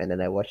that game, and then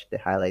I watched the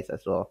highlights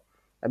as well.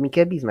 I mean,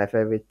 Kirby is my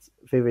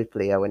favorite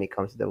player when it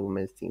comes to the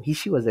women's team.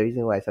 She was the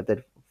reason why I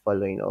started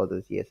following all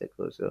those years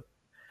ago. So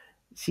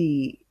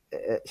she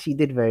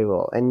did very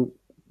well,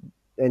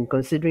 and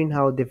considering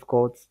how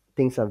difficult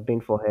things have been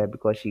for her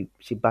because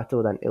she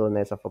battled an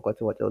illness. I've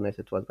forgotten what illness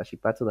it was, but she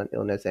battled an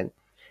illness, and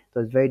it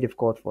was very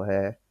difficult for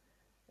her.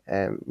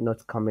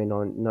 Not coming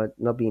on,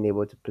 not being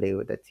able to play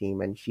with the team,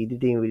 and she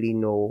didn't really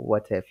know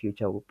what her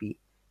future would be.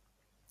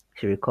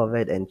 She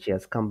recovered and she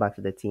has come back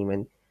to the team.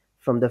 And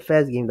from the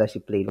first game that she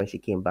played when she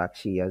came back,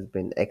 she has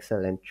been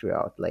excellent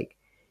throughout. Like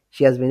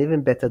she has been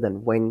even better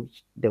than when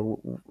the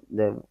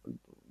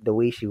the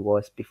way she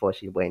was before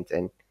she went.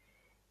 And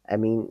I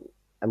mean,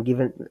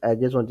 I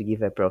just want to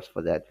give her props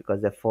for that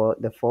because the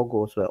four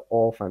goals were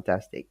all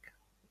fantastic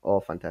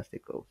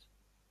goals.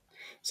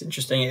 It's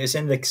interesting. It's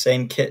in the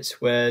same kit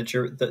where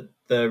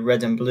the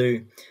red and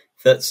blue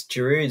that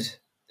Giroud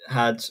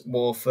had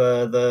wore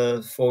for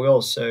the 4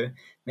 goals. So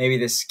maybe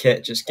this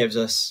kit just gives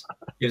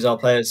our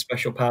players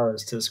special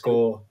powers to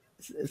score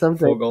Sometimes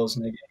 4 goals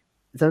in a game.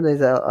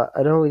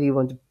 I don't really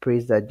want to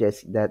praise that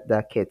just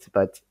that kit,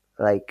 but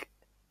like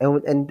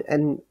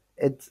and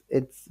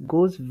it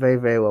goes very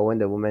very well when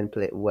the women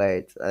play wear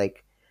it.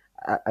 Like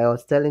I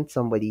was telling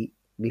somebody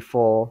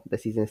before the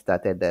season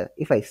started that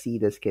if I see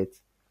this kit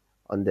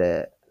on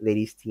the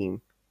ladies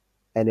team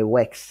and it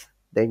works,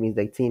 that means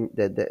the team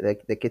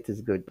the kit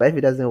is good. But if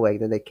it doesn't work,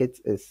 then the kit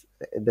is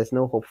there's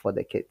no hope for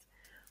the kit.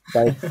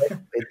 But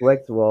it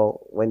works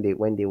well when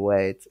they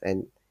wear it,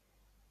 and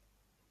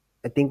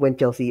I think when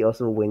Chelsea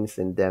also wins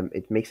in them,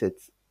 it makes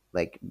it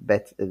like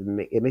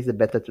it makes it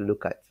better to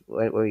look at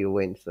when you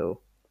win.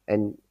 So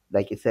and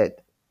like you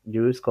said,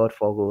 Giroud scored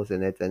 4 goals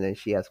in it, and then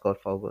she has scored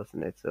 4 goals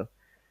in it. So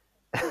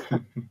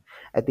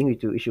I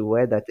think we should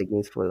wear that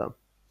against Fulham.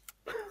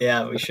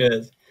 Yeah, we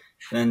should.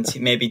 And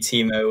then maybe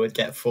Timo would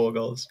get 4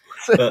 goals.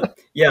 But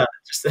yeah,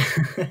 just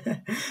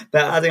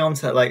but adding on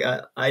to that, like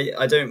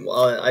I don't.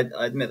 Well, I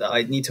admit that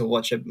I need to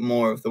watch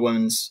more of the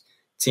women's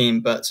team,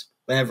 but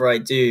whenever I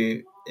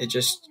do, it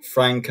just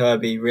Frank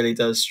Kirby really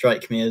does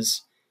strike me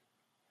as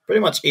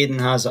pretty much Eden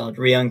Hazard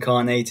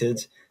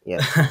reincarnated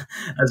Yeah,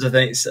 as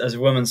as a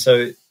woman.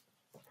 So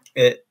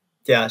it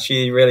yeah,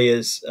 she really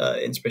is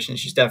inspiration.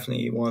 She's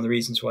definitely one of the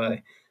reasons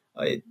why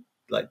I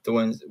like the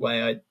ones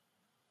why I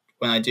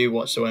when I do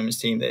watch the women's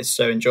team that it's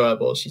so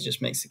enjoyable. She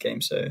just makes the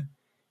game so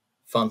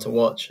fun to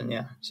watch. And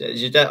yeah,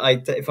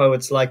 if I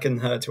would liken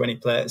her to any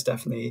player, it's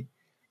definitely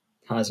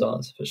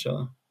Hazard for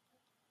sure.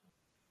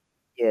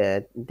 yeah.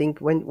 I think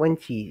when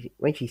she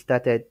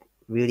started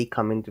really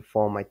coming to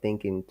form, I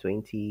think in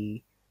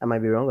 20. I might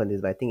be wrong on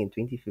this, but I think in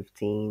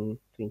 2015,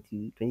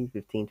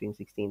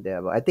 2016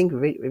 there. But I think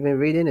even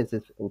Raiden is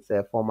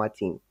a former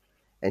team,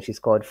 and she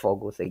scored 4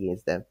 goals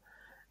against them.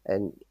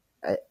 And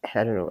I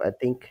don't know. I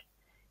think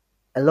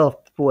a lot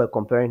of people were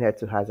comparing her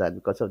to Hazard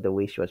because of the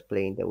way she was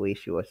playing, the way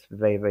she was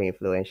very, very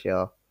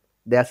influential.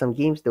 There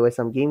were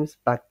some games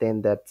back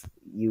then that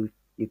you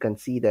can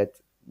see that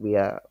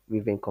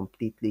we've been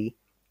completely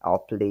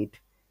outplayed,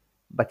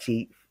 but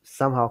she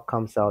somehow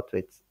comes out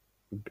with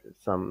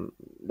some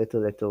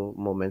little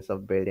moments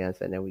of brilliance,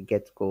 and then we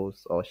get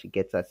goals or she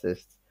gets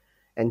assists,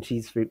 and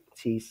she's bringing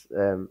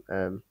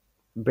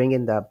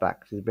that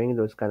back. She's bringing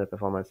those kind of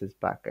performances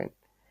back,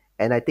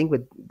 and I think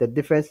with the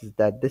difference is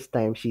that this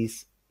time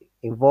she's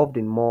involved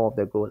in more of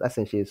the goals, as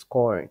in she is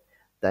scoring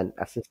than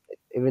assisted.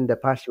 Even in the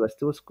past, she was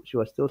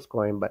still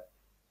scoring, but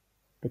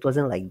it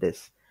wasn't like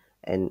this.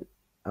 And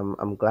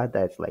I'm glad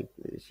that it's like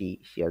she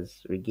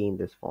has regained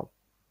this form.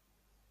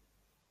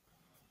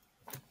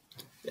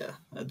 Yeah,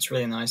 that's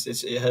really nice.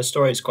 Her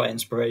story is quite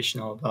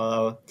inspirational about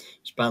how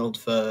she's battled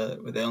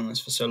with illness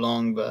for so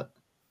long, but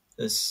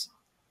has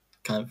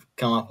kind of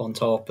come up on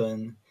top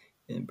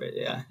but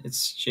yeah,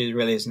 she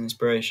really is an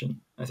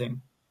inspiration. I think.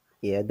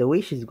 Yeah, the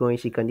way she's going,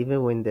 she can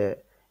even win the.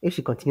 If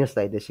she continues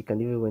like this, she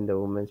can even win the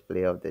Women's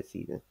Player of the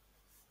Season.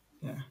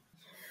 Yeah.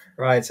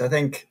 Right. I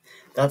think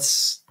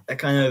that's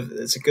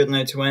it's a good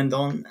note to end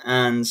on.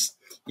 And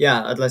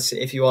yeah,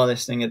 if you are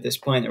listening at this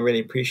point, I really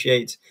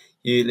appreciate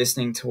you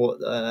listening to what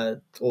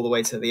all the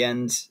way to the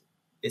end.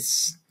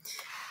 It's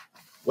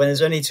when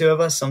there's only two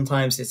of us.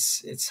 Sometimes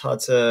it's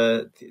hard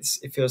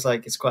it feels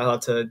like it's quite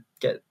hard to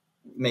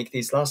make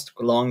these last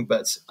long.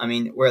 But I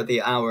mean, we're at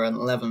the hour and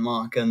 11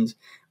 mark, and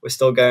we're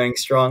still going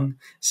strong.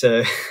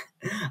 So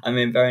I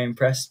mean, very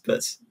impressed.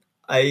 But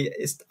I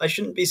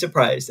shouldn't be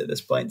surprised at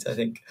this point. I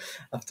think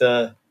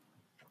after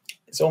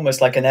it's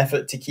almost like an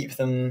effort to keep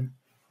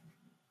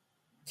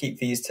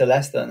these to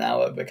less than an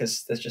hour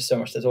because there's just so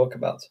much to talk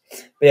about.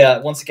 But yeah,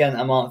 once again,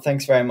 Amar,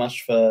 thanks very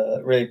much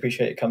for really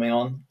appreciate you coming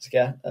on.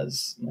 Yeah,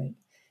 as my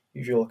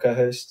usual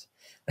co-host.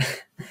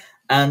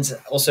 And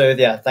also,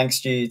 yeah,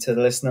 thanks to the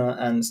listener,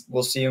 and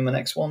we'll see you in the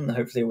next one,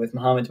 hopefully with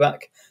Mohammed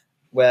back,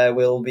 where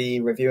we'll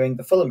be reviewing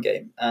the Fulham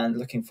game and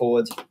looking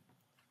forward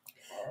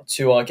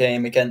to our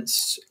game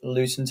against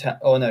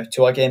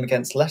to our game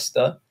against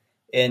Leicester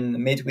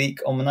in midweek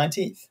on the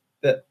 19th.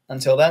 But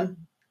until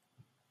then,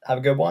 have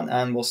a good one,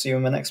 and we'll see you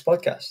in the next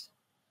podcast.